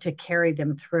 to carry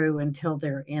them through until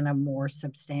they're in a more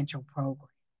substantial program.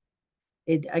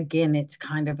 Again, it's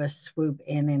kind of a swoop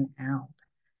in and out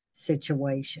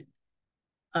situation.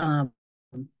 So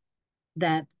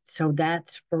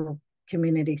that's for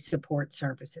community support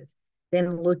services.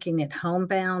 Then looking at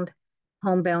homebound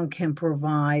can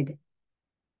provide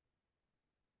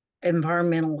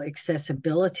environmental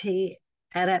accessibility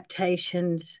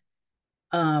adaptations.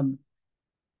 And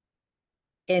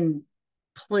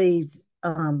please,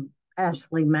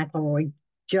 Ashley McElroy,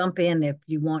 jump in if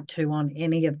you want to on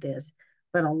any of this.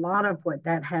 But a lot of what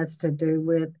that has to do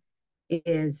with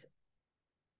is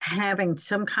having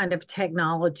some kind of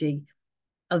technology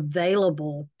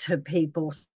available to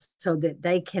people so that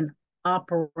they can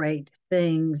operate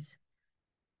things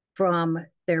from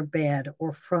their bed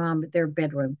or from their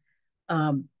bedroom,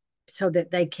 so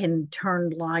that they can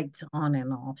turn lights on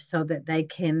and off, so that they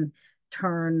can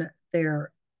turn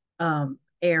their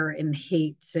air and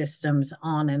heat systems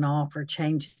on and off or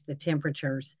change the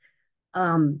temperatures.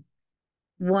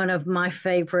 One of my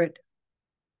favorite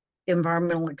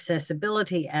environmental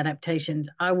accessibility adaptations,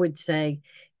 I would say,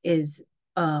 is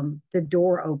the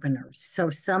door openers. So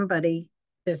somebody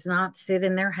does not sit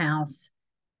in their house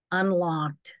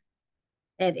unlocked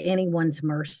at anyone's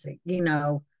mercy,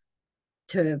 so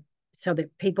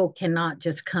that people cannot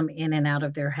just come in and out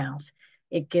of their house.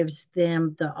 It gives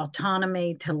them the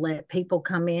autonomy to let people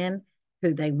come in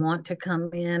who they want to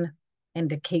come in and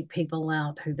to keep people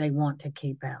out who they want to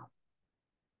keep out.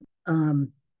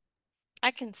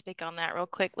 I can speak on that real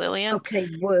quick, Lillian. Okay,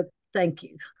 well, thank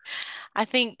you. I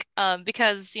think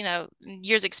because,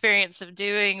 years experience of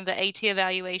doing the AT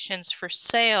evaluations for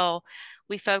sale,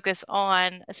 we focus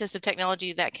on assistive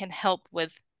technology that can help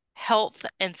with health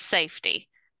and safety.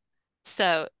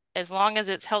 So as long as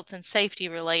it's health and safety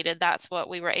related, that's what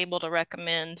we were able to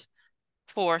recommend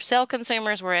for sale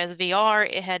consumers, whereas VR,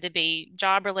 it had to be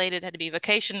job related, had to be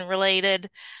vocation related,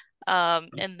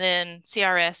 and then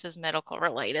CRS is medical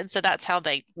related. So that's how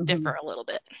they differ a little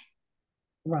bit.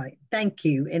 Right. Thank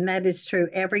you. And that is true.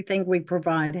 Everything we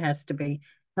provide has to be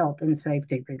health and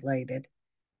safety related.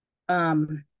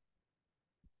 Minor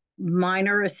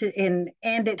and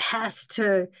it has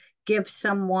to give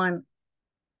someone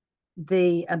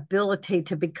the ability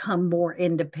to become more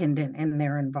independent in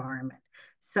their environment,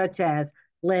 such as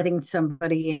letting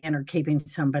somebody in or keeping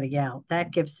somebody out.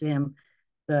 That gives them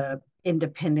the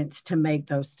independence to make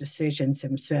those decisions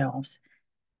themselves.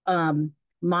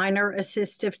 Minor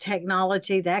assistive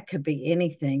technology, that could be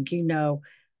anything.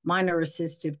 Minor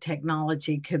assistive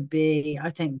technology could be, I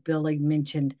think Billy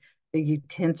mentioned the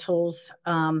utensils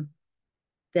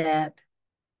that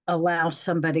allow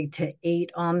somebody to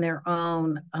eat on their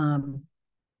own.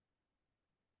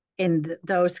 And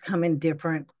those come in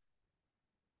different,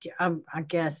 I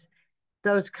guess,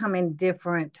 those come in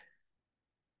different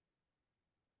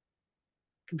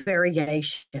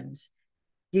variations.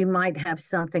 You might have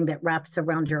something that wraps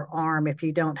around your arm if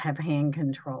you don't have hand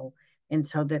control. And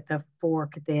so that the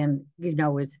fork then,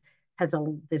 has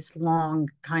this long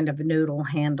kind of noodle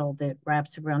handle that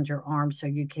wraps around your arm so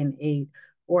you can eat.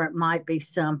 Or it might be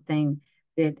something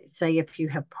that, say, if you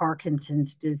have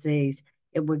Parkinson's disease,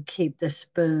 it would keep the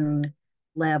spoon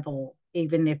level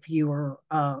even if you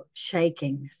are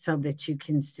shaking so that you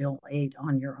can still eat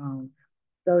on your own.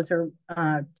 Those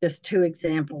are just two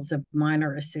examples of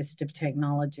minor assistive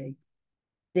technology.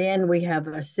 Then we have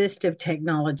assistive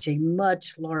technology,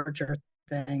 much larger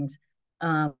things,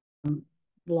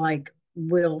 like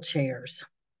wheelchairs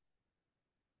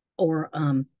or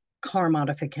car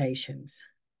modifications.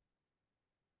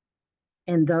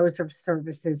 And those are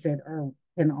services that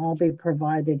can all be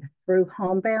provided through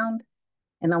Homebound.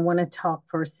 And I want to talk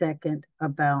for a second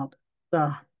about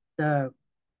the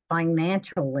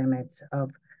financial limits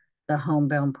of the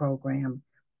Homebound program.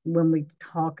 When we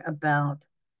talk about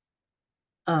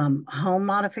home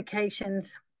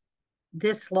modifications,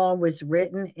 this law was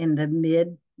written in the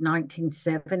mid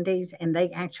 1970s, and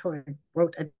they actually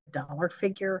wrote a dollar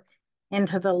figure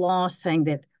into the law saying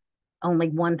that only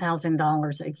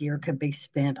 $1,000 a year could be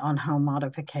spent on home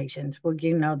modifications. Well,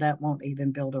 that won't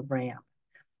even build a ramp.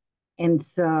 And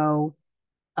so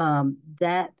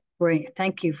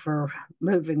thank you for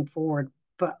moving forward,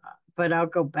 but I'll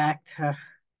go back to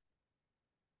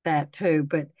that too.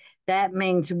 But that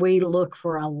means we look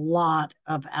for a lot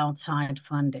of outside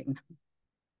funding.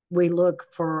 We look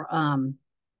for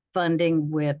funding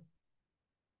with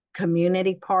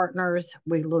community partners.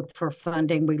 We look for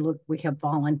funding. We have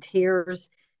volunteers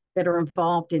that are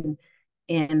involved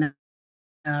in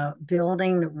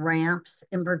building ramps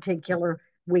in particular.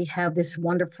 We have this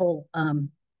wonderful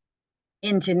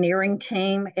engineering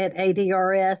team at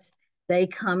ADRS. They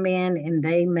come in and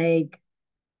they make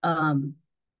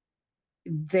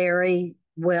very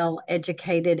well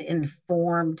educated,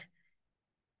 informed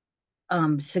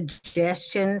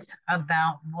suggestions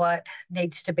about what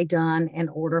needs to be done in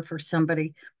order for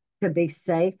somebody to be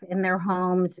safe in their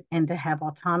homes and to have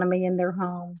autonomy in their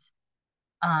homes.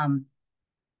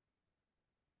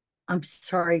 I'm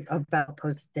sorry about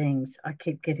those things. I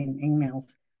keep getting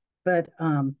emails, but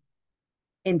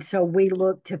and so we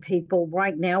look to people.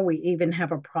 Right now, we even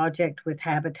have a project with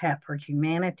Habitat for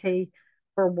Humanity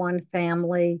for one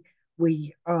family.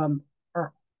 We are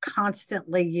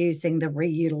constantly using the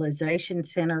reutilization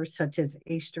centers, such as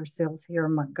Easter Seals here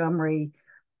in Montgomery,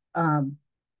 the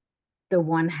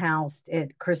one housed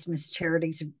at Christmas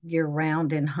Charities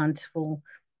year-round in Huntsville,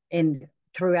 and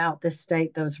throughout the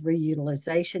state, those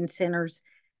reutilization centers.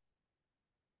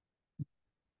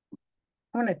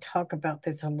 I want to talk about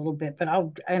this a little bit, but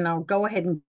I'll go ahead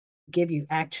and give you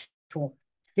actual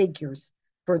figures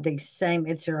for the same.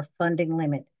 Is there a funding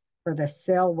limit for the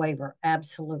cell waiver?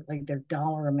 Absolutely. There are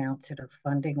dollar amounts that are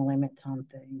funding limits on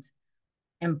things.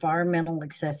 Environmental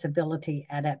accessibility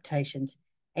adaptations,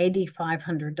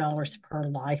 $8,500 per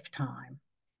lifetime.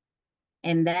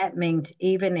 And that means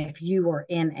even if you are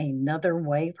in another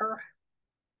waiver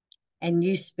and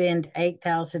you spend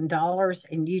 $8,000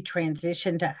 and you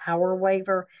transition to our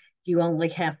waiver, you only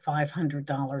have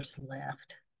 $500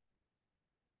 left.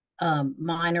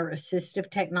 Minor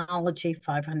assistive technology,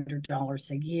 $500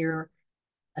 a year.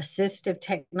 Assistive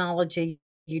technology,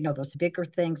 those bigger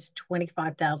things,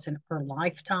 $25,000 per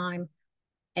lifetime.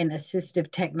 And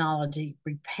assistive technology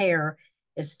repair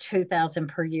is $2,000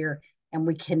 per year, and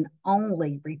we can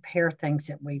only repair things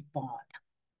that we've bought.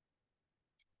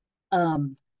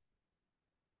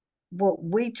 What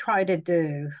we try to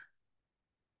do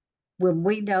when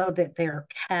we know that there are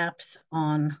caps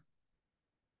on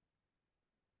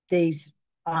these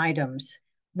items,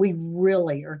 we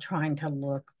really are trying to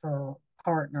look for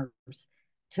partners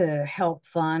to help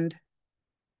fund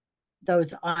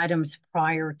those items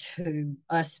prior to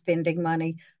us spending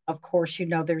money. Of course,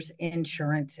 there's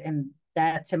insurance, and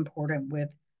that's important with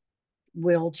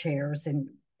wheelchairs,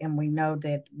 and we know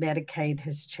that Medicaid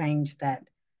has changed that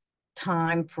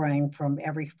time frame from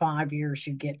every 5 years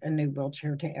you get a new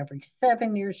wheelchair to every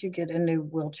 7 years you get a new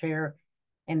wheelchair.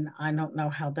 And I don't know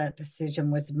how that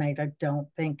decision was made. I don't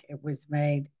think it was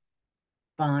made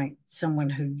by someone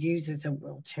who uses a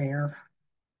wheelchair.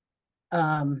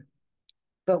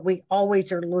 But we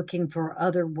always are looking for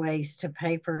other ways to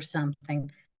pay for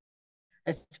something,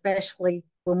 especially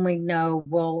when we know,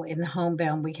 well, in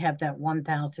Homebound, we have that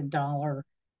 $1,000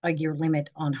 a year limit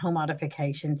on home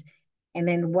modifications. And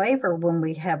then waiver, when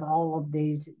we have all of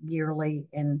these yearly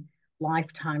and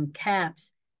lifetime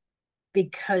caps,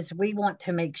 because we want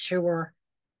to make sure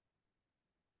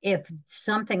if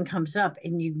something comes up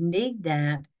and you need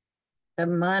that, the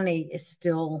money is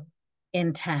still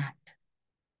intact.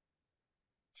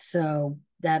 So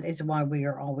that is why we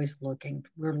are always looking.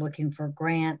 We're looking for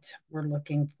grants. We're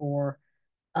looking for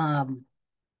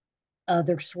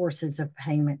other sources of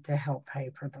payment to help pay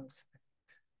for those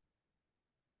things.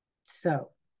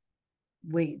 So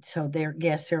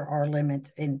yes, there are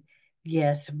limits, and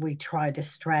yes, we try to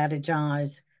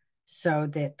strategize so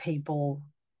that people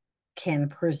can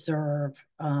preserve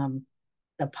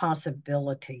the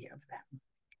possibility of that.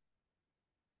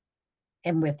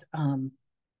 And with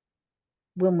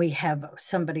when we have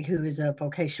somebody who is a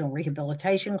vocational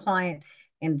rehabilitation client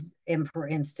and for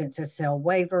instance, a cell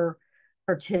waiver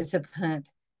participant,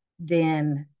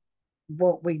 then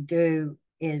what we do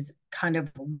is kind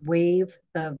of weave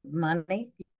the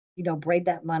money, braid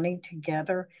that money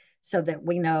together so that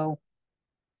we know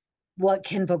what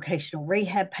can vocational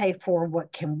rehab pay for,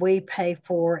 what can we pay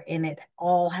for, and it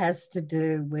all has to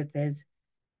do with, as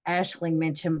Ashley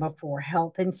mentioned before,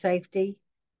 health and safety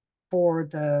for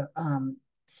the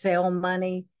sale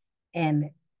money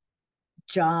and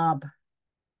job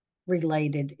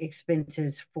related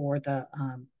expenses for the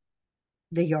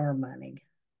VR money.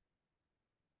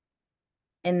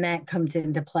 And that comes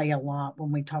into play a lot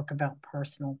when we talk about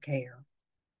personal care.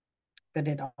 But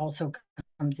it also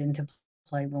comes into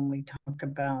play when we talk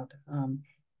about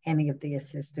any of the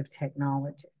assistive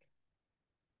technology.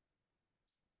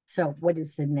 So what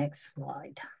is the next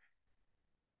slide?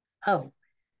 Oh,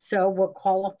 so what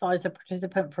qualifies a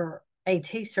participant for AT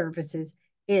services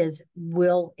is,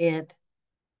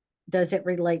 does it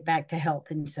relate back to health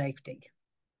and safety?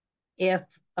 If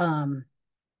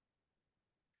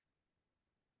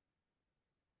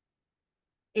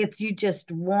you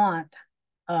just want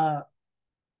a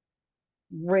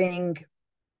Ring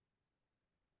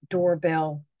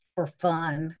doorbell for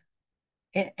fun,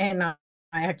 and I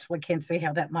actually can see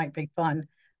how that might be fun,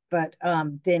 but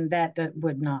then that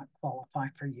would not qualify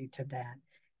for you to that.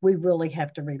 We really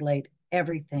have to relate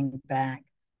everything back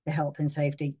to health and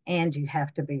safety, and you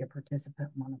have to be a participant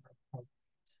in one of our programs.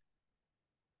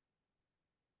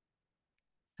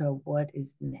 So what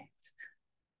is next?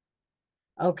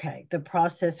 Okay, the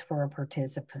process for a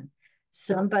participant.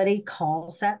 Somebody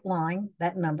calls that line,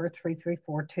 that number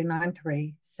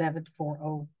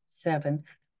 334-293-7407,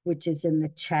 which is in the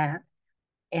chat,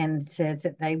 and says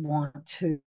that they want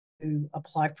to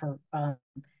apply for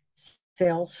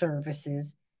sale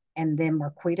services. And then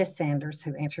Marquita Sanders,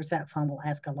 who answers that phone, will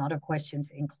ask a lot of questions,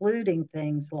 including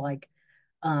things like,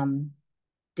 do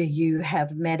you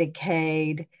have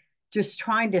Medicaid? Just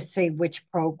trying to see which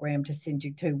program to send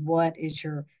you to. What is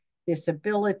your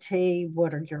disability?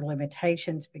 What are your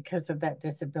limitations because of that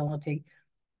disability?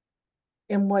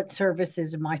 And what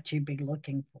services might you be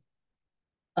looking for?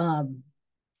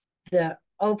 The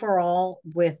overall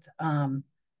with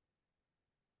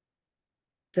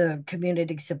the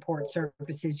community support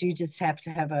services, you just have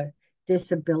to have a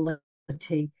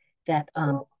disability that,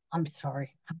 I'm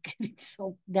sorry,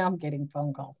 now I'm getting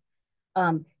phone calls.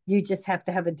 You just have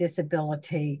to have a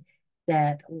disability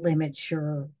that limits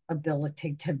your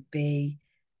ability to be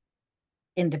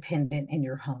independent in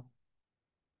your home.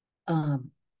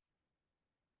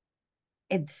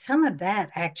 And some of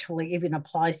that actually even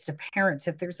applies to parents.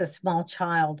 If there's a small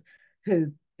child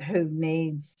who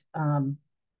needs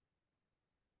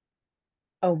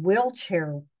a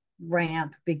wheelchair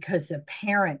ramp because a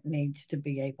parent needs to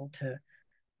be able to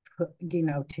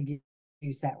to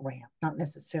use that ramp, not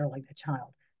necessarily the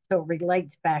child. So it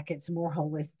relates back, it's more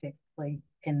holistically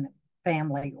and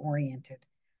family oriented.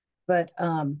 But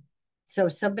so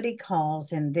somebody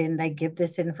calls and then they give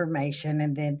this information,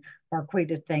 and then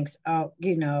Marquita thinks, oh,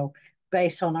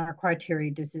 based on our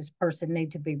criteria, does this person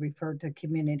need to be referred to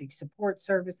community support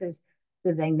services?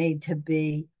 Do they need to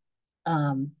be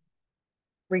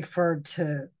referred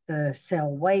to the cell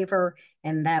waiver?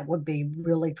 And that would be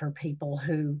really for people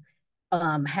who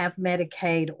have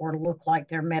Medicaid or look like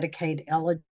they're Medicaid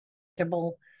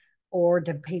eligible, or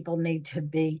do people need to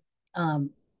be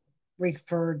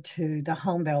referred to the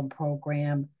homebound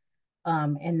program?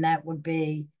 And that would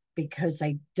be because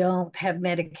they don't have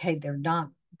Medicaid,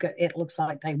 it looks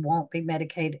like they won't be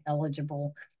Medicaid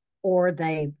eligible, or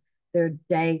their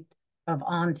date of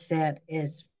onset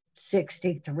is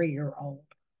 63-year-old.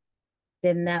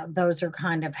 Then those are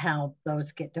kind of how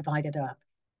those get divided up.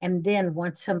 And then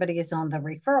once somebody is on the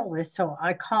referral list, so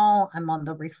I'm on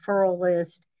the referral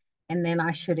list, And then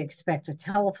I should expect a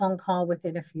telephone call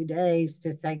within a few days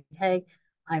to say, hey,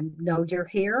 I know you're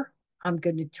here. I'm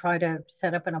going to try to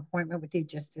set up an appointment with you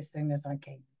just as soon as I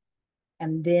can.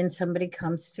 And then somebody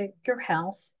comes to your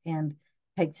house and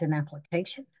takes an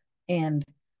application. And,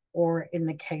 or in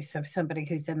the case of somebody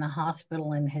who's in the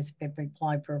hospital and has been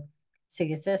applied for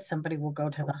CSS, somebody will go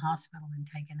to the hospital and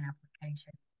take an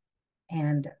application.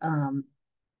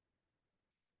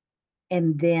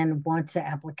 And then once the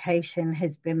application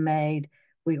has been made,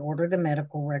 we order the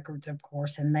medical records, of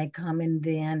course, and they come, and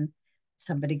then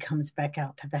somebody comes back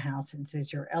out to the house and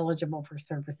says, you're eligible for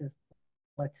services.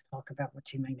 Let's talk about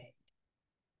what you may need.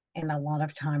 And a lot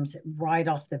of times, right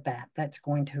off the bat, that's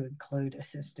going to include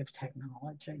assistive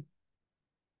technology.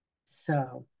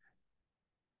 So,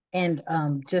 and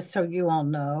just so you all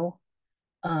know,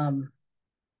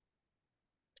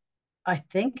 I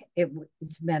think it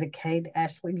was Medicaid.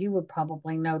 Ashley, you would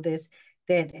probably know this,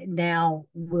 that now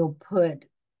will put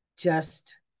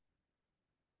just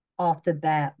off the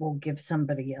bat, will give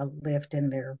somebody a lift in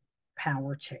their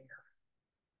power chair.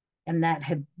 And that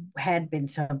had been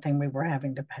something we were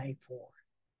having to pay for,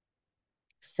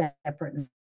 separate and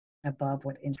above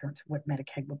what insurance, what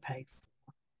Medicaid would pay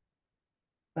for.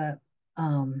 But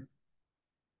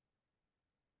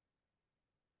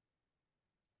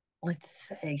let's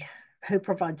see, who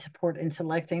provides support in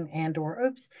selecting and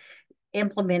or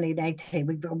implementing AT.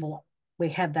 We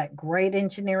have that great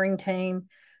engineering team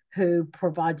who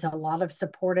provides a lot of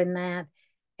support in that.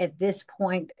 At this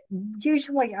point,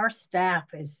 usually our staff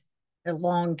is a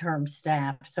long-term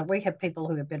staff. So we have people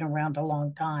who have been around a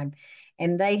long time,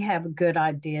 and they have good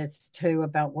ideas too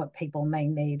about what people may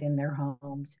need in their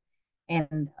homes.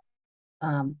 And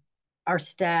our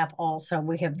staff also,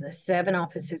 we have the 7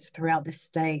 offices throughout the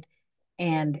state.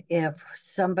 And if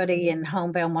somebody in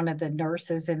homebound, one of the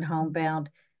nurses in homebound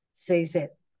sees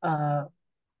it, one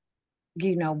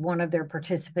of their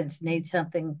participants needs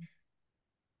something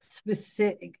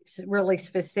specific, really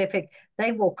specific,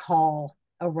 they will call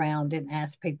around and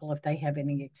ask people if they have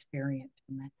any experience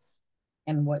in that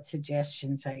and what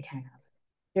suggestions they have.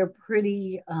 They're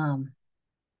pretty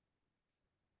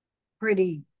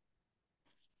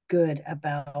good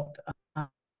about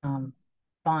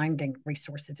finding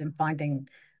resources and finding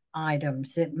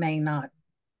items that may not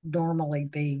normally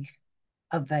be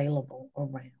available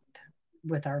around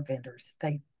with our vendors.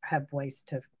 They have ways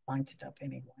to find stuff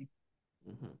anyway.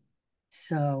 Mm-hmm.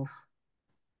 So,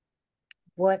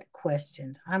 what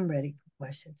questions? I'm ready for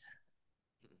questions.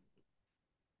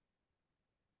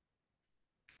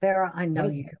 Farrah, I know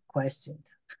you have questions.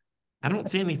 I don't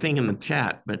see anything in the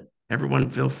chat, but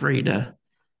everyone feel free to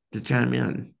chime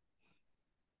in.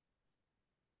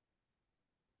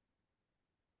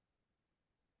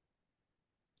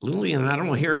 Lillian, I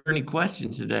don't hear any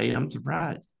questions today. I'm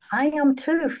surprised. I am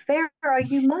too. Farrah,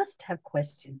 you must have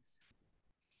questions.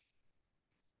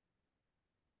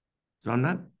 So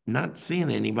I'm not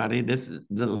seeing anybody. This is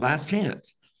the last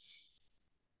chance.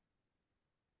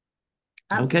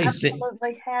 I'm okay,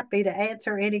 absolutely happy to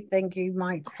answer anything you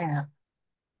might have.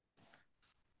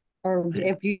 Or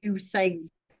if you say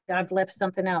I've left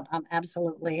something out, I'm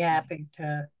absolutely happy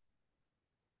to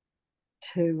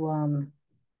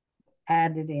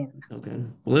add it in. Okay.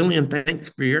 Lillian, thanks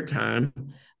for your time.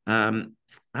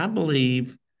 I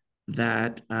believe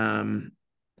that,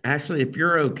 Ashley, if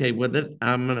you're okay with it,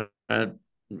 I'm going to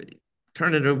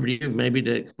turn it over to you maybe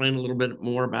to explain a little bit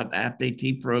more about the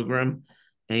APTAT program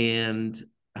and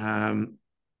the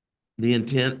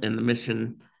intent and the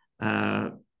mission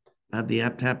of the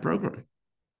APTAT program.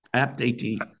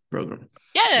 APTAT program.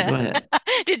 Yeah. Go ahead.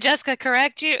 Did Jessica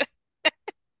correct you?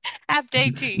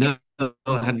 APTAT. No,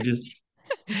 I just.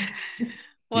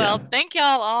 Well, Yeah. thank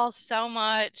y'all all so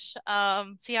much.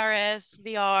 CRS,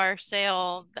 VR,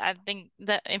 SAIL, I think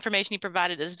the information you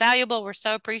provided is valuable. We're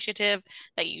so appreciative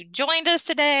that you joined us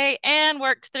today and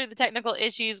worked through the technical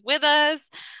issues with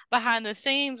us behind the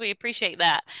scenes. We appreciate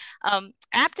that.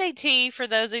 APTAT, for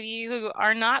those of you who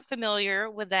are not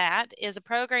familiar with that, is a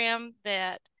program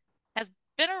that has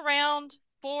been around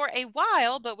for a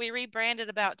while, but we rebranded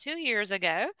about 2 years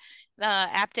ago.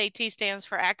 APTAT stands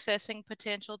for Accessing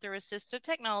Potential Through Assistive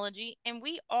Technology, and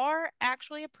we are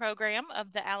actually a program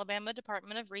of the Alabama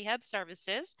Department of Rehab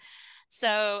Services.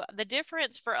 So the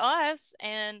difference for us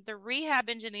and the rehab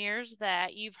engineers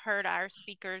that you've heard our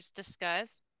speakers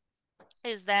discuss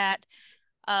is that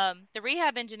the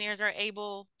rehab engineers are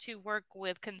able to work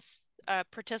with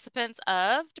participants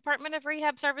of Department of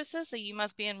Rehab Services, so you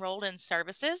must be enrolled in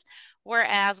services,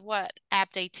 whereas what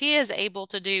APTAT is able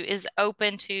to do is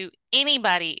open to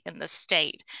anybody in the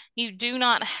state. You do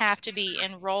not have to be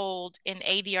enrolled in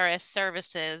ADRS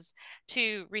services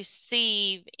to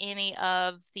receive any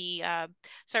of the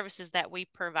services that we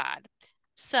provide.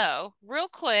 So real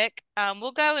quick,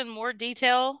 we'll go in more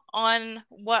detail on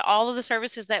what all of the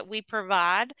services that we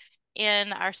provide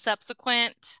in our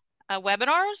subsequent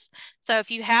webinars. So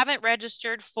if you haven't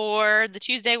registered for the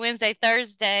Tuesday, Wednesday,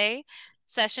 Thursday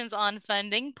sessions on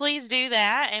funding, please do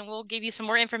that, and we'll give you some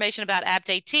more information about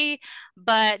APTAT,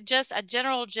 but just a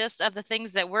general gist of the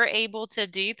things that we're able to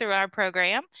do through our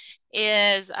program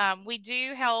is we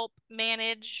do help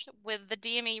manage with the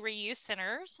DME reuse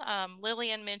centers.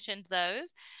 Lillian mentioned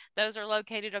those. Those are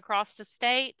located across the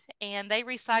state, and they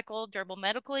recycle durable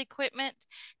medical equipment,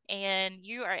 and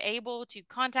you are able to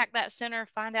contact that center,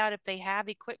 find out if they have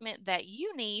equipment that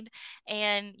you need,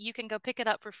 and you can go pick it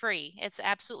up for free. It's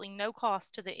absolutely no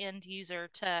cost to the end user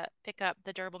to pick up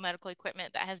the durable medical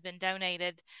equipment that has been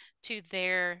donated to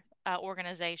their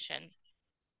organization.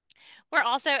 We're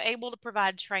also able to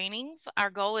provide trainings. Our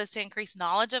goal is to increase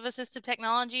knowledge of assistive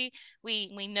technology.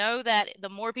 We know that the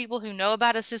more people who know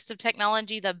about assistive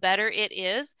technology, the better it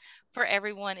is for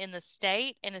everyone in the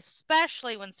state, and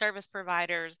especially when service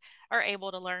providers are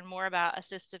able to learn more about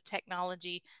assistive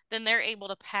technology, then they're able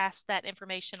to pass that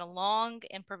information along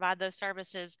and provide those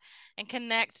services and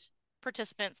connect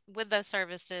participants with those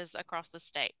services across the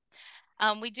state.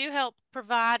 We do help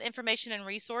provide information and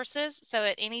resources. So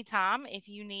at any time, if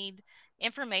you need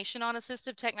information on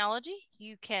assistive technology,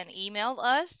 you can email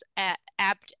us at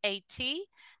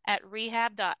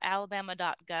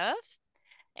aptat@rehab.alabama.gov.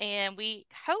 And we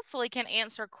hopefully can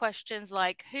answer questions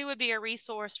like, who would be a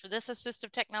resource for this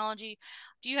assistive technology?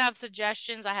 Do you have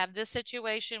suggestions? I have this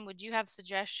situation. Would you have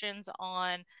suggestions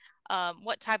on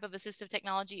what type of assistive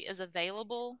technology is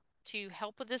available to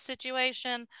help with this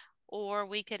situation? Or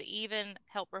we could even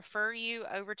help refer you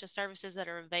over to services that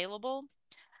are available.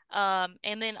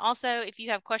 And then also, if you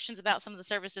have questions about some of the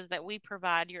services that we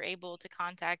provide, you're able to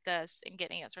contact us and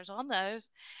get answers on those.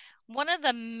 One of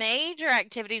the major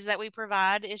activities that we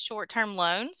provide is short-term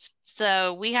loans.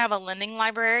 So we have a lending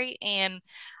library, and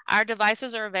our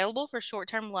devices are available for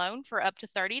short-term loan for up to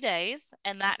 30 days.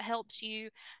 And that helps you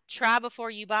try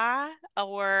before you buy,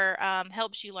 or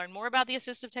helps you learn more about the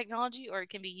assistive technology, or it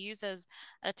can be used as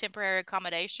a temporary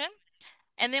accommodation.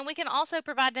 And then we can also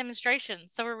provide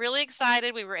demonstrations. So we're really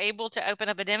excited. We were able to open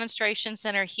up a demonstration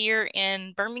center here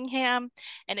in Birmingham,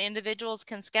 and individuals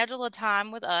can schedule a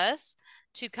time with us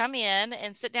to come in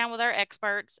and sit down with our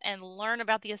experts and learn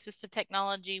about the assistive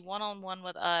technology one-on-one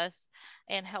with us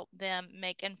and help them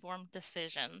make informed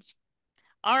decisions.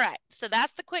 All right, so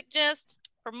that's the quick gist.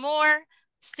 For more,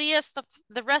 see us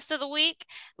the rest of the week.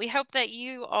 We hope that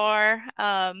you are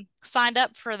signed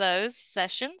up for those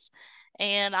sessions.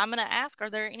 And I'm going to ask, are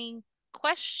there any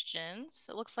questions?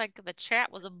 It looks like the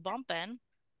chat was a bumping.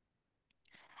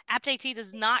 APTAT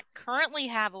does not currently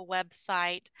have a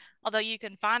website, although you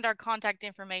can find our contact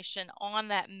information on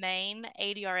that main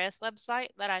ADRS website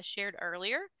that I shared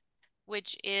earlier,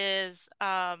 which is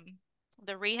the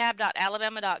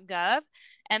rehab.alabama.gov.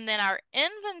 And then our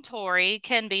inventory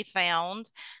can be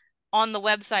found on the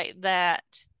website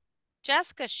that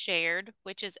Jessica shared,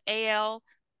 which is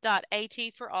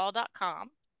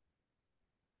al.atforall.com.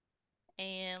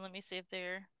 And let me see if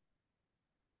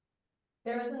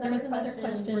There was another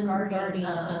question regarding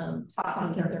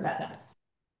talking thermostats.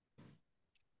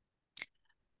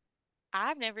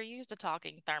 I've never used a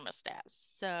talking thermostat,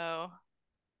 so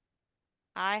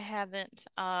I haven't,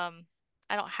 I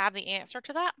don't have the answer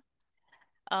to that.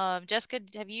 Jessica,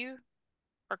 have you,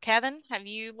 or Kevin, have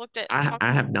you looked at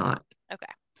I have not.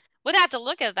 Okay. We'd have to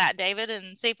look at that, David,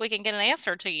 and see if we can get an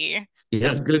answer to you.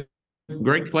 Yeah, good.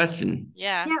 Great question.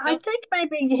 Yeah. Yeah, I think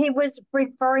maybe he was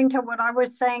referring to what I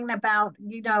was saying about,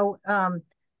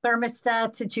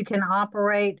 thermostats that you can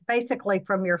operate basically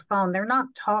from your phone. They're not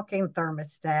talking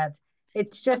thermostats.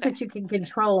 It's just that you can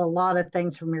control a lot of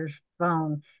things from your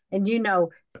phone. And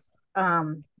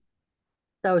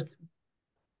those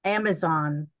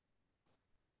Amazon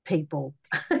people,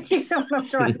 you know what I'm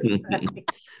trying to say?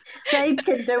 They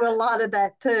can do a lot of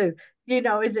that too.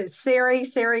 Is it Siri?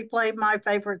 Siri played my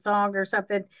favorite song or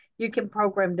something. You can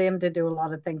program them to do a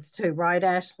lot of things too, right,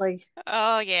 Ashley?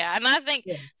 Oh yeah, and I think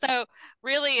so.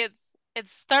 Really, it's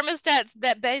thermostats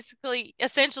that basically,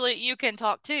 essentially, you can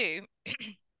talk to,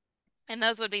 and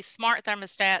those would be smart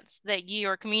thermostats that you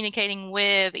are communicating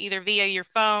with either via your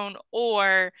phone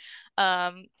or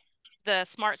the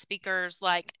smart speakers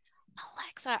like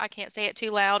Alexa, I can't say it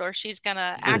too loud or she's going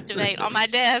to activate on my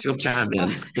desk. She'll chime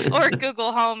in. Or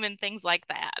Google Home and things like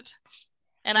that.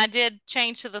 And I did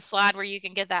change to the slide where you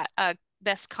can get that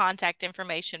best contact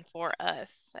information for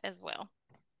us as well.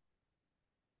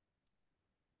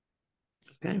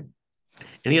 Okay.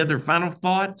 Any other final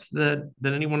thoughts that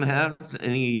anyone has?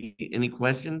 Any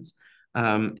questions?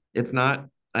 If not,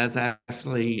 as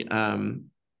Ashley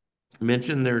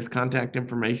mentioned, there's contact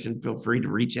information. Feel free to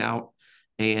reach out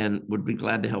and would be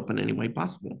glad to help in any way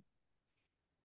possible.